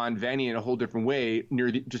look upon Vanny in a whole different way,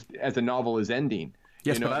 just as the novel is ending.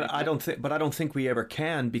 Yes, but I don't think we ever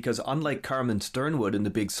can, because unlike Carmen Sternwood in The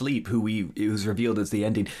Big Sleep, who's revealed as the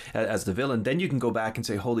ending, as the villain, then you can go back and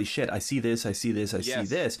say, "Holy shit! I see this. I see this. I see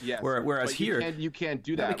this." Yes. Whereas here, you can't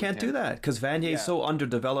do that. We can't do that because Vanier is so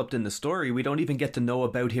underdeveloped in the story. We don't even get to know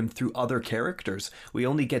about him through other characters. We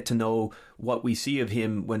only get to know what we see of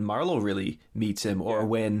him when Marlowe really meets him, or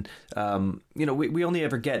when we only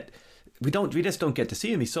ever get. We just don't get to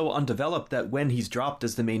see him. He's so undeveloped that when he's dropped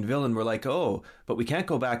as the main villain, we're like, oh, but we can't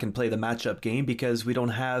go back and play the matchup game because we don't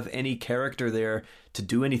have any character there to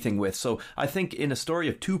do anything with. So I think in a story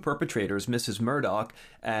of two perpetrators, Mrs. Murdoch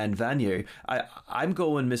and Vanier, I'm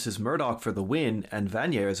going Mrs. Murdoch for the win, and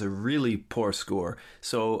Vanier is a really poor score.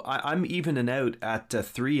 So I'm evening out at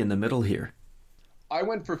 3 in the middle here. I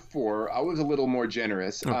went for 4. I was a little more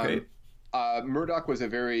generous. Okay. Murdoch was a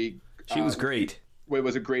very... She was great.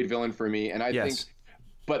 was a great villain for me, and I think. Yes.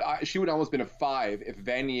 But she would almost been a 5 if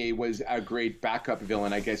Vanier was a great backup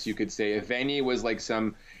villain, I guess you could say. If Vanier was like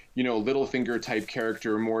some, Littlefinger type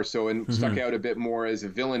character more so, and stuck out a bit more as a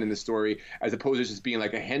villain in the story, as opposed to just being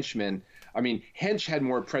like a henchman. I mean, Hench had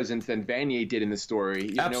more presence than Vanier did in the story.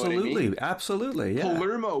 You know what I mean? Absolutely, yeah.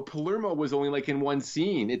 Palermo was only like in one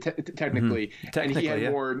scene, technically, and he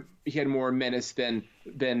had more menace than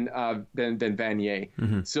Vanier.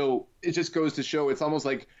 So it just goes to show, it's almost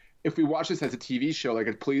like, if we watch this as a TV show, like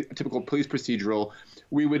a typical police procedural,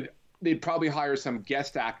 they'd probably hire some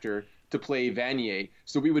guest actor to play Vanier,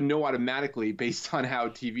 so we would know automatically, based on how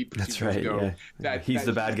TV procedurals go, that he's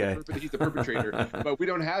the bad guy. He's the perpetrator. But we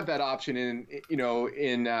don't have that option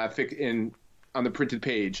on the printed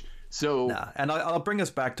page. So, and I'll bring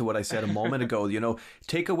us back to what I said a moment ago.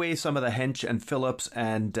 Take away some of the Hench and Phillips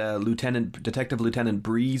and Detective Lieutenant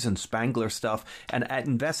Breeze and Spangler stuff, and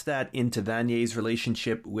invest that into Vanier's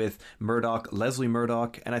relationship with Leslie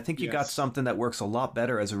Murdoch, and I think you got something that works a lot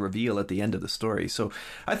better as a reveal at the end of the story. So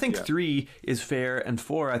I think 3 is fair, and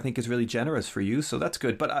 4 I think is really generous for you. So that's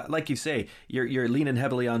good. But like you say, you're leaning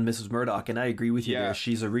heavily on Mrs. Murdoch, and I agree with you there.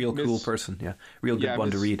 She's a real cool person. Yeah, real good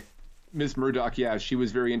one to read. Miss Murdoch, she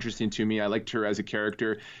was very interesting to me. I liked her as a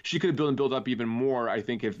character. She could have built up even more, I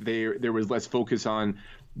think, if there was less focus on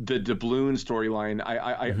the doubloon storyline.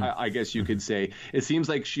 I guess you could say. It seems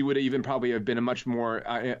like she would even probably have been a much more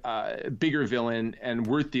bigger villain and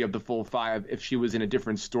worthy of the full 5 if she was in a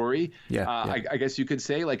different story. I guess you could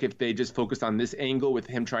say, like, if they just focused on this angle with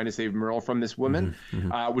him trying to save Merle from this woman,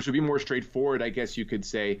 which would be more straightforward, I guess you could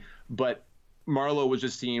say. But Marlowe was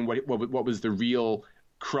just seeing what was the real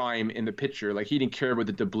crime in the picture. Like, he didn't care about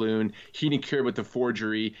the doubloon, he didn't care about the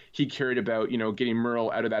forgery, he cared about getting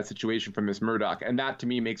Merle out of that situation from Miss Murdoch, and that to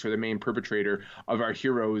me makes her the main perpetrator of our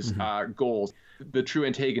hero's goals, the true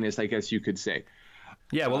antagonist, I guess you could say.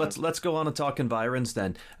 Yeah, well, let's go on and talk environs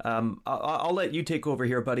then. I'll let you take over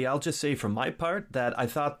here, buddy. I'll just say from my part that I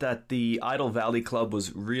thought that the Idle Valley Club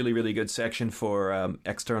was really, really good section for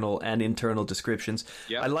external and internal descriptions.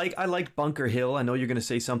 Yep. I liked Bunker Hill. I know you're going to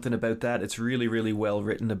say something about that. It's really, really well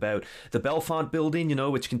written about the Belfont building,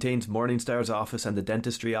 which contains Morningstar's office and the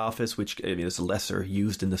dentistry office, which is lesser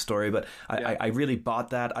used in the story, but I really bought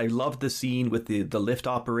that. I loved the scene with the lift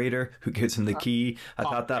operator who gives him the key. I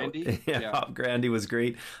thought that Pop Grandy was great.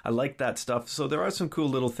 I like that stuff. So there are some cool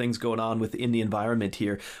little things going on within the environment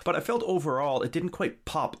here. But I felt overall it didn't quite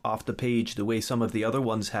pop off the page the way some of the other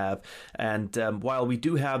ones have. And while we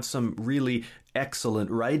do have some really excellent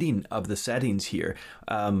writing of the settings here,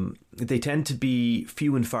 they tend to be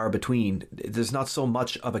few and far between. There's not so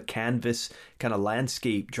much of a canvas kind of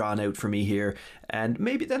landscape drawn out for me here. And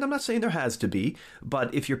maybe then I'm not saying there has to be,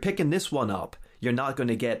 but if you're picking this one up, you're not going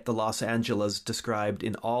to get the Los Angeles described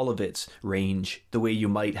in all of its range the way you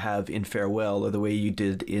might have in Farewell or the way you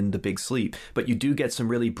did in The Big Sleep. But you do get some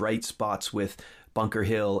really bright spots with Bunker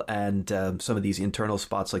Hill and some of these internal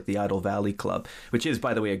spots like the Idle Valley Club, which is,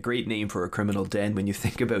 by the way, a great name for a criminal den when you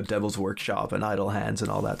think about Devil's Workshop and Idle Hands and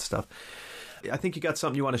all that stuff. I think you got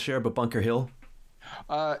something you want to share about Bunker Hill?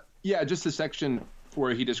 Just a section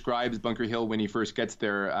where he describes Bunker Hill when he first gets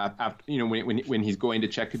there, after when he's going to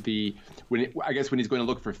check when he's going to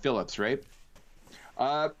look for Phillips, right?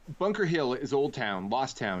 Bunker Hill is Old Town,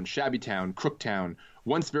 Lost Town, Shabby Town, Crook Town.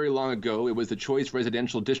 Once very long ago, it was the choice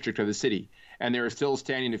residential district of the city, and there are still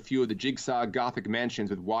standing a few of the jigsaw Gothic mansions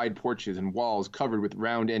with wide porches and walls covered with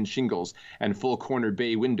round-end shingles and full-corner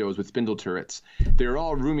bay windows with spindle turrets. They are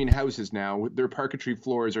all rooming houses now. Their parquetry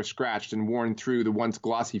floors are scratched and worn through the once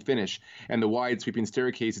glossy finish, and the wide sweeping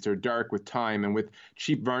staircases are dark with time and with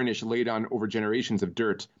cheap varnish laid on over generations of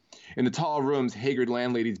dirt. In the tall rooms, haggard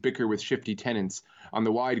landladies bicker with shifty tenants. On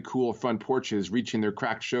the wide, cool front porches, reaching their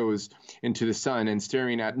cracked shows into the sun and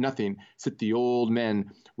staring at nothing, sit the old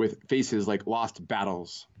men with faces like lost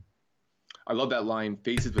battles. I love that line,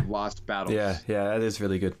 faces with lost battles. Yeah, that is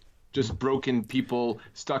really good. Just broken people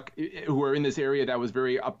stuck who are in this area that was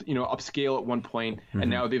very upscale at one point, and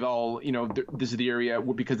now they've all, this is the area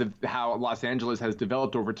because of how Los Angeles has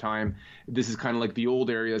developed over time. This is kind of like the old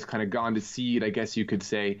area has kind of gone to seed, I guess you could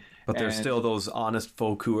say. But there's still those honest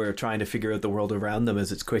folk who are trying to figure out the world around them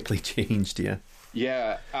as it's quickly changed.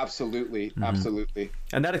 Yeah, absolutely, absolutely.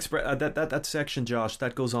 And that section, Josh,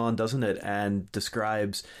 that goes on, doesn't it, and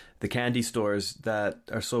describes the candy stores that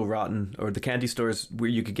are so rotten, or the candy stores where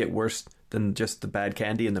you could get worse than just the bad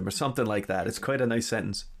candy in them, or something like that. It's quite a nice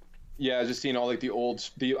sentence. Yeah, just seeing all like the old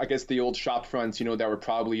shop fronts, that were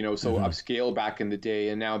probably, so upscale back in the day,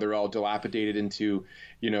 and now they're all dilapidated into,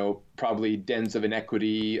 probably dens of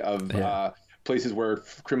inequity, of places where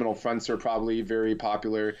criminal fronts are probably very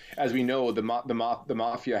popular. As we know, the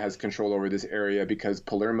mafia has control over this area because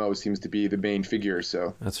Palermo seems to be the main figure.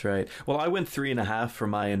 So that's right. Well, I went 3.5 for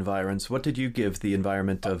my environs. What did you give the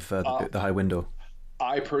environment of the High Window?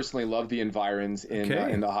 I personally love the environs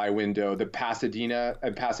in the High Window. The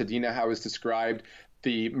Pasadena how it's described,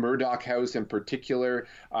 the Murdoch house in particular.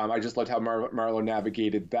 I just loved how Marlowe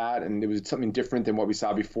navigated that, and it was something different than what we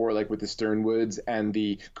saw before, like with the Sternwoods and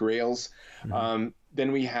the Grails. Mm-hmm.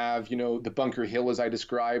 Then we have, the Bunker Hill, as I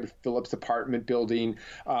described, Phillips apartment building,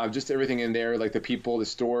 just everything in there, like the people, the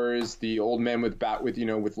stores, the old men with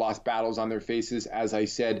lost battles on their faces. As I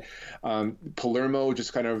said, Palermo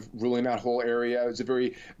just kind of ruling that whole area. It's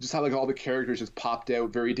just how like all the characters just popped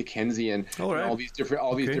out, very Dickensian. All right. All these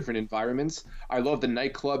different environments. I love the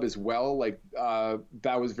nightclub as well. Like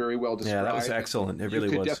that was very well described. Yeah, that was excellent. It really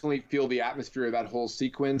was. You could definitely feel the atmosphere of that whole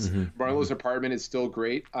sequence. Mm-hmm. Marlowe's apartment is still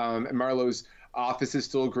great. And Marlowe's office is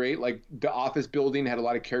still great. Like the office building had a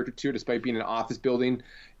lot of character to it, despite being an office building.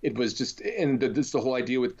 It was just, and this the whole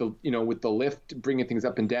idea with the lift, bringing things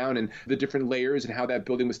up and down, and the different layers, and how that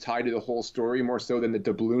building was tied to the whole story more so than the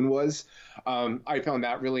doubloon was. I found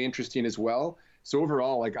that really interesting as well. So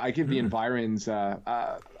overall, like I give the environs,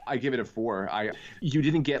 I give it a 4. You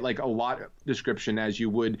didn't get like a lot of description as you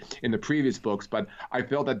would in the previous books, but I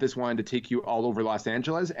felt that this wanted to take you all over Los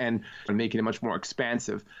Angeles and making it much more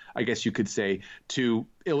expansive, I guess you could say, to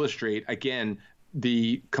illustrate again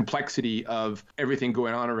the complexity of everything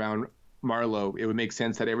going on around Marlowe. It would make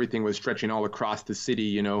sense that everything was stretching all across the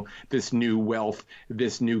city, this new wealth,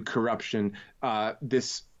 this new corruption,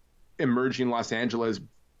 this emerging Los Angeles.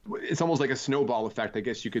 It's almost like a snowball effect, I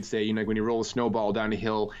guess you could say. When you roll a snowball down a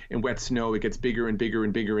hill in wet snow, it gets bigger and bigger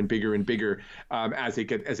and bigger and bigger and bigger as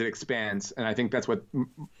it expands. And I think that's what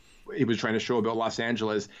he was trying to show about Los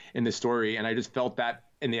Angeles in this story. And I just felt that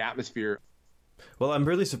in the atmosphere. Well, I'm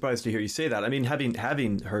really surprised to hear you say that. I mean,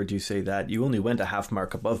 having heard you say that, you only went a half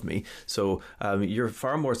mark above me. So you're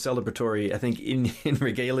far more celebratory, I think, in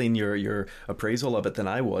regaling your appraisal of it than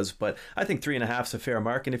I was. But I think 3.5 is a fair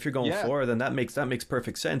mark, and if you're going 4, then that makes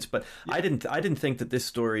perfect sense. But I didn't think that this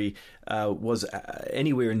story was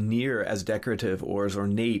anywhere near as decorative or as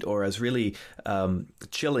ornate or as really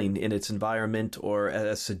chilling in its environment or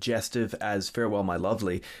as suggestive as Farewell My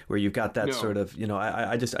Lovely, where you've got that sort of,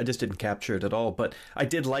 I just didn't capture it at all. But I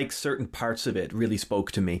did like certain parts of it really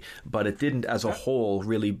spoke to me, but it didn't as a whole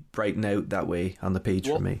really brighten out that way on the page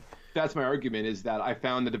for me. That's my argument, is that I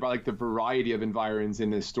found that the variety of environs in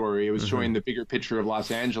this story, it was showing the bigger picture of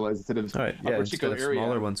Los Angeles instead of a particular area.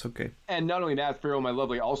 Smaller ones, okay. And not only that, Farewell My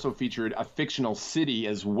Lovely also featured a fictional city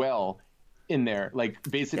as well in there, like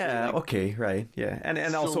basically. Yeah. Okay. Right. Yeah.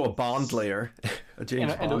 And also a Bond layer, a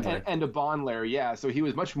James Bond layer, and a Bond layer. Yeah. So he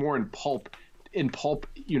was much more in pulp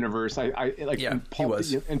universe. In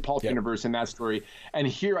pulp universe in that story. And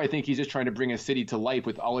here I think he's just trying to bring a city to life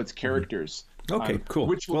with all its characters. Okay, cool.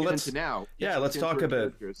 Which we'll get into now. Yeah, let's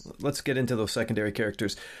get into those secondary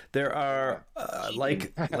characters. There are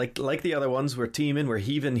like the other ones, we're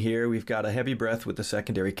heaving here. We've got a heavy breath with the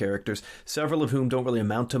secondary characters, several of whom don't really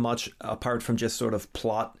amount to much apart from just sort of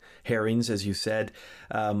plot herrings, as you said.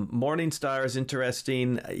 Morningstar is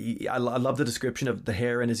interesting. I love the description of the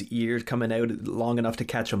hair in his ear coming out long enough to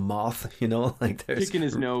catch a moth, like there's picking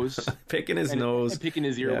his nose and picking his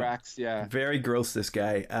earwax. Yeah, very gross, this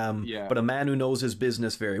guy. But a man who knows his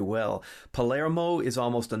business very well. Palermo is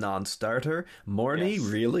almost a non-starter. Morny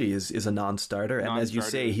really is a non-starter, and as you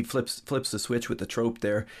say, he flips the switch with the trope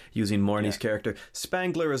there using Morny's character.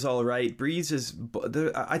 Spangler is all right. Breeze is.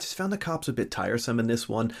 I just found the cops a bit tiresome in this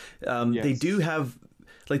one. They do have.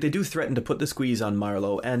 They do threaten to put the squeeze on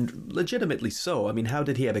Marlowe, and legitimately so. I mean, how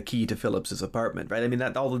did he have a key to Phillips's apartment, right? I mean,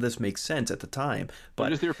 that all of this makes sense at the time. But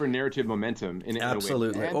they're just there for narrative momentum.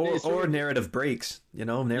 Absolutely. Or narrative breaks,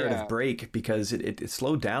 break, because it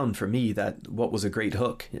slowed down for me what was a great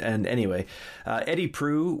hook. And anyway, Eddie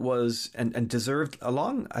Prue was, and deserved,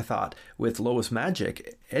 along, I thought, with Lois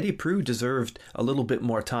Magic, Eddie Prue deserved a little bit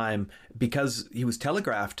more time because he was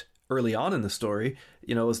telegraphed early on in the story,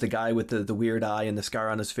 as the guy with the weird eye and the scar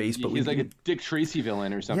on his face. But he's like a Dick Tracy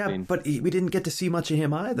villain or something. Yeah, but we didn't get to see much of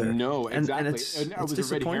him either. No, exactly. And it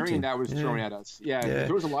was a red herring that was thrown at us. Yeah,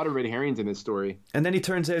 there was a lot of red herrings in this story. And then he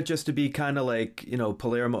turns out just to be kind of like,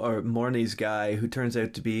 Palermo or Morny's guy, who turns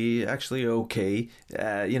out to be actually okay.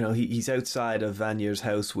 He's outside of Vanier's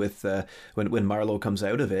house with when Marlowe comes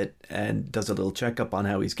out of it and does a little checkup on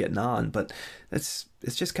how he's getting on. But it's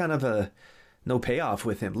just kind of no payoff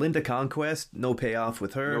with him. Linda Conquest, no payoff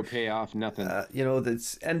with her. No payoff, nothing. You know,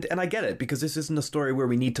 that's and I get it, because this isn't a story where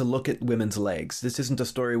we need to look at women's legs. This isn't a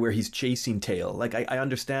story where he's chasing tail. Like, I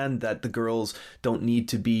understand that the girls don't need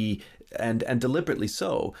to be, and deliberately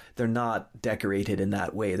so, they're not decorated in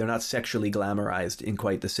that way. They're not sexually glamorized in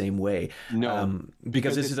quite the same way. No,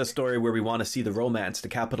 because this is a story where we want to see the romance, the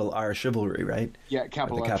capital R chivalry, right? Yeah,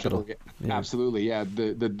 capital R chivalry. Yeah. Absolutely, yeah.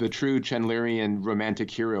 The true Chandlerian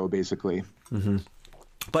romantic hero, basically. Mm-hmm.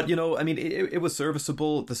 But, you know, I mean, it was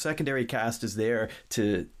serviceable. The secondary cast is there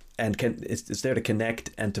to... and it's there to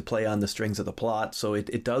connect and to play on the strings of the plot, so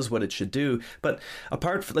it does what it should do. But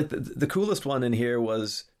apart from, like, the coolest one in here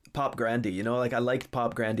was Pop Grandy. You know, like, I liked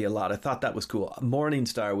Pop Grandy a lot. I thought that was cool.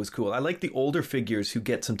 Morningstar was cool. I like the older figures who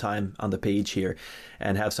get some time on the page here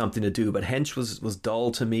and have something to do. But Hench was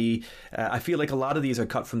dull to me. I feel like a lot of these are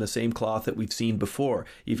cut from the same cloth that we've seen before.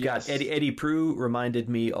 You've got Eddie Prue reminded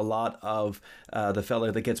me a lot of the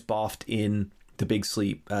fella that gets boffed in The Big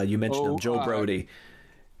Sleep. You mentioned him, Joe Brody.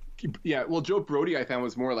 Yeah, well, Joe Brody I found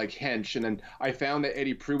was more like Hench, and then I found that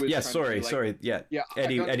Eddie Prue was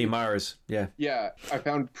Eddie Mars. I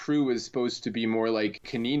found Prue was supposed to be more like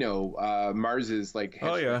Canino, Mars's like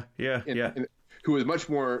henchman. Who was much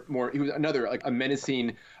more he was another, like, a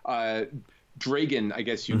menacing dragon, I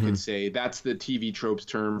guess you could say. That's the TV tropes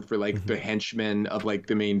term for, like, the henchman of, like,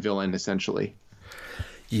 the main villain, essentially.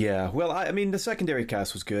 Yeah, well, I mean, the secondary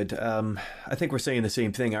cast was good. I think we're saying the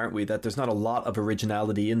same thing, aren't we? That there's not a lot of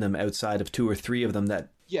originality in them outside of 2 or 3 of them that...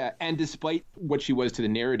 Yeah, and despite what she was to the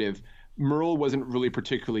narrative, Merle wasn't really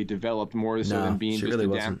particularly developed, more so than being just a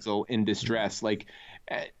damsel in distress. Like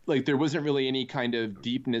there wasn't really any kind of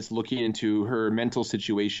deepness looking into her mental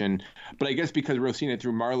situation. But I guess because we're seeing it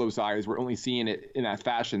through Marlowe's eyes, we're only seeing it in that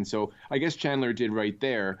fashion. So I guess Chandler did right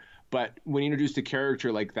there. But when you introduced a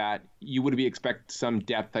character like that, you would expect some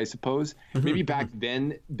depth, I suppose. Maybe back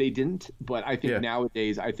then they didn't, but I think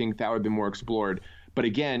nowadays, I think that would have been more explored. But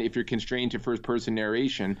again, if you're constrained to first-person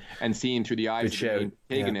narration and seeing through the eyes of the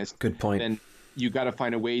antagonist, good point. Then you got to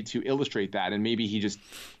find a way to illustrate that. And maybe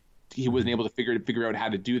he wasn't able to figure out how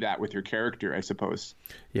to do that with your character, I suppose.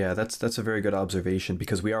 Yeah, that's a very good observation,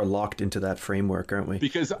 because we are locked into that framework, aren't we?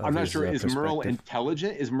 Because I'm not sure, is Merle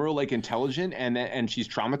intelligent? Is Merle, like, intelligent and she's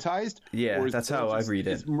traumatized? Yeah, or that's how I read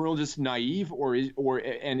it. Is Merle just naive, or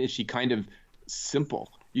is she kind of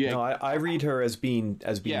simple? Yeah. No, I read her as being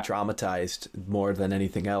traumatized more than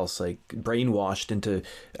anything else, like brainwashed into,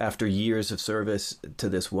 after years of service to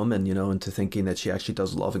this woman, you know, into thinking that she actually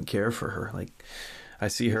does love and care for her. Like, I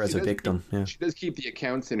see her as a victim. She does keep the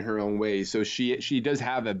accounts in her own way, so she does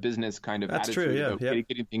have a business kind of attitude about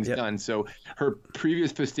getting things done. So her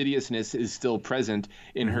previous fastidiousness is still present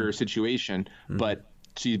in her situation, but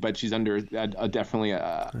she's under definitely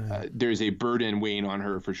there's a burden weighing on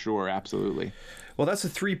her for sure. Absolutely. Well, that's a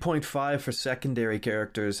 3.5 for secondary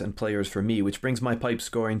characters and players for me, which brings my pipe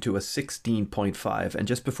scoring to a 16.5. And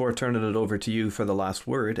just before turning it over to you for the last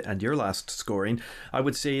word and your last scoring, I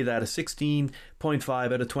would say that a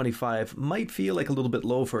 16.5 out of 25 might feel like a little bit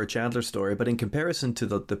low for a Chandler story, but in comparison to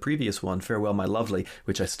the previous one, Farewell My Lovely,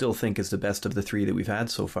 which I still think is the best of the 3 that we've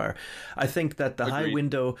had so far, I think that The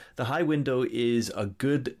High Window is a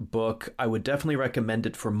good book. I would definitely recommend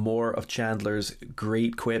it for more of Chandler's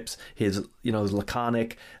great quips. His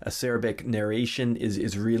laconic, acerbic narration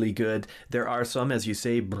is really good. There are some, as you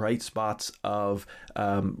say, bright spots of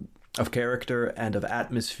character and of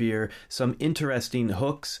atmosphere, some interesting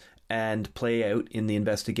hooks and play out in the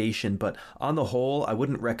investigation, but on the whole, I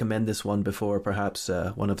wouldn't recommend this one before perhaps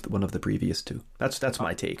one of the previous 2. That's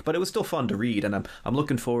my take, but it was still fun to read, and I'm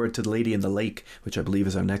looking forward to The Lady in the Lake, which I believe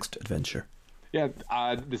is our next adventure. Yeah,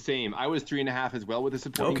 the same. I was 3.5 as well with the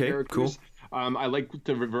supporting characters. Cool. I liked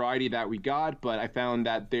the variety that we got, but I found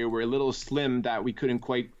that they were a little slim, that we couldn't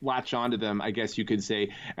quite latch onto them, I guess you could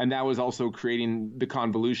say. And that was also creating the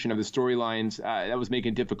convolution of the storylines. That was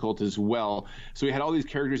making it difficult as well. So we had all these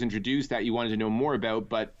characters introduced that you wanted to know more about,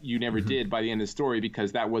 but you never did by the end of the story,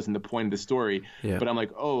 because that wasn't the point of the story. Yeah. But I'm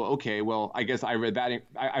like, oh, okay, well, I guess I read that.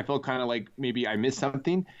 I felt kind of like maybe I missed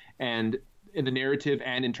something. And in the narrative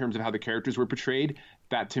and in terms of how the characters were portrayed,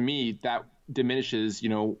 that to me, that diminishes,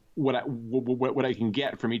 what I can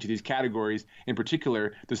get from each of these categories, in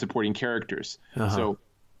particular the supporting characters. So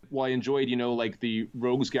while I enjoyed, like the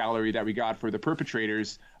rogues gallery that we got for the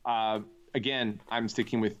perpetrators, again, I'm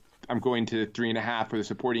going to 3.5 for the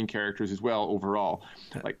supporting characters as well overall.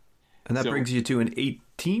 And that brings you to an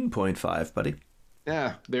 18.5, buddy.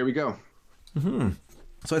 Yeah, there we go.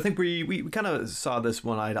 So I think we kind of saw this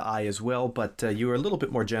one eye to eye as well, but you were a little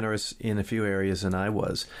bit more generous in a few areas than I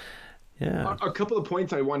was. Yeah. A couple of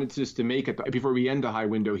points I wanted just to make before we end the high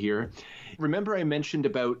window here. Remember I mentioned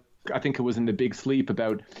about, I think it was in The Big Sleep,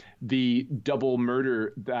 about the double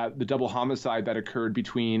murder, the double homicide that occurred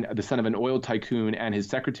between the son of an oil tycoon and his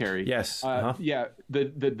secretary. Yes. Yeah.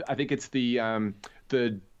 I think it's the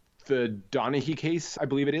Donaghy case, I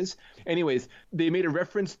believe it is. Anyways, they made a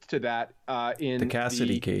reference to that in the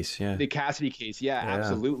Cassidy case. Yeah. The Cassidy case. Yeah,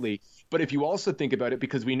 absolutely. But if you also think about it,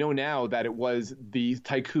 because we know now that it was the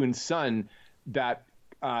tycoon's son that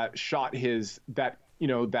shot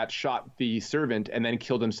the servant and then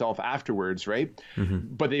killed himself afterwards, right?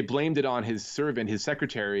 Mm-hmm. But they blamed it on his servant, his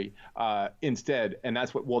secretary, instead, and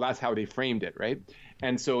that's how they framed it, right?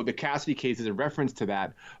 And so the Cassidy case is a reference to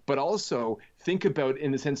that, but also think about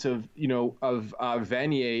in the sense of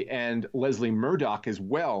Vanier and Leslie Murdoch as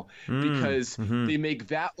well, because they make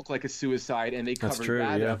that look like a suicide, and they cover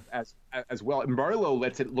that up as well. Marlowe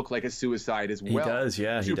lets it look like a suicide as well. He does,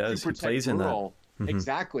 yeah, he does. He plays in that. Mm-hmm.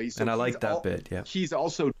 Exactly. So and I like that bit, yeah. He's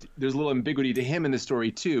also, there's a little ambiguity to him in the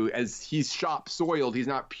story too, as he's shop soiled. He's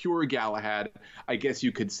not pure Galahad, I guess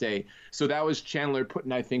you could say. So that was Chandler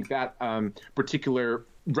putting, I think, that particular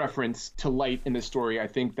reference to light in the story. I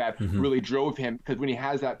think that really drove him, because when he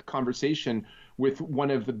has that conversation with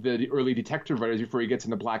one of the early detective writers before he gets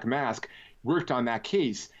in the Black Mask, worked on that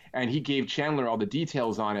case, and he gave Chandler all the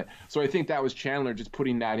details on it. So I think that was Chandler just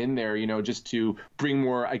putting that in there, just to bring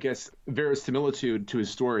more, I guess, verisimilitude to his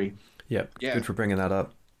story. Yep. Yeah. Good for bringing that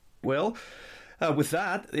up. Well, with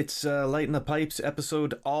that, it's Light in the Pipes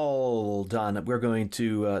episode all done. We're going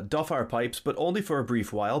to doff our pipes, but only for a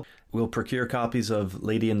brief while. We'll procure copies of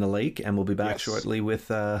Lady in the Lake, and we'll be back shortly with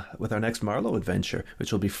our next Marlowe adventure,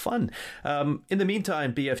 which will be fun. In the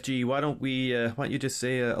meantime, BFG, why don't you just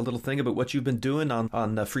say a little thing about what you've been doing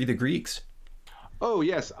on Free the Greeks? Oh,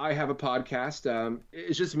 yes, I have a podcast.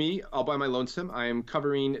 It's just me, all by my lonesome. I am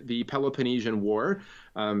covering the Peloponnesian War.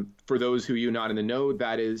 For those who you not in the know,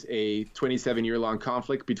 that is a 27-year-long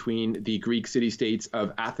conflict between the Greek city-states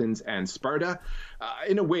of Athens and Sparta.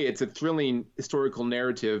 In a way, it's a thrilling historical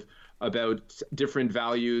narrative about different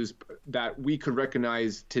values that we could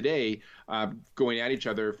recognize today going at each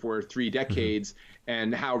other for 3 decades,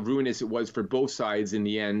 and how ruinous it was for both sides in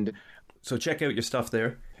the end. So check out your stuff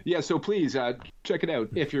there. Yeah, so please check it out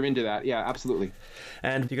if you're into that. Yeah, absolutely.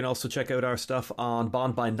 And you can also check out our stuff on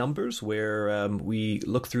Bond by Numbers, where we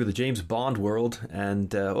look through the James Bond world,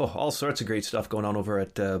 and all sorts of great stuff going on over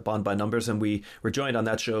at Bond by Numbers. And we're joined on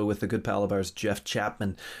that show with a good pal of ours, Jeff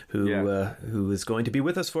Chapman, who is going to be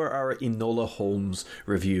with us for our Enola Holmes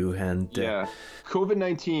review. And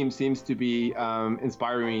COVID-19 seems to be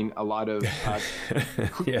inspiring a lot of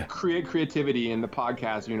creativity in the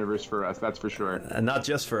podcast universe for us. That's for sure. And not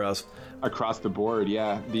just for us. Across the board,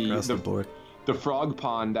 yeah. The board. The frog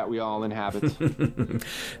pond that we all inhabit.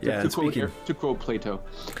 To quote Plato.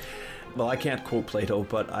 Well, I can't quote Plato,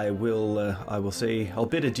 but I will say I'll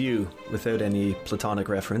bid adieu without any Platonic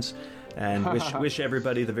reference, and wish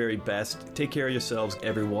everybody the very best. Take care of yourselves,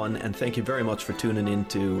 everyone, and thank you very much for tuning in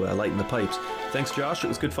to Light in the Pipes. Thanks, Josh. It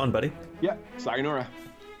was good fun, buddy. Yeah. Sayonara.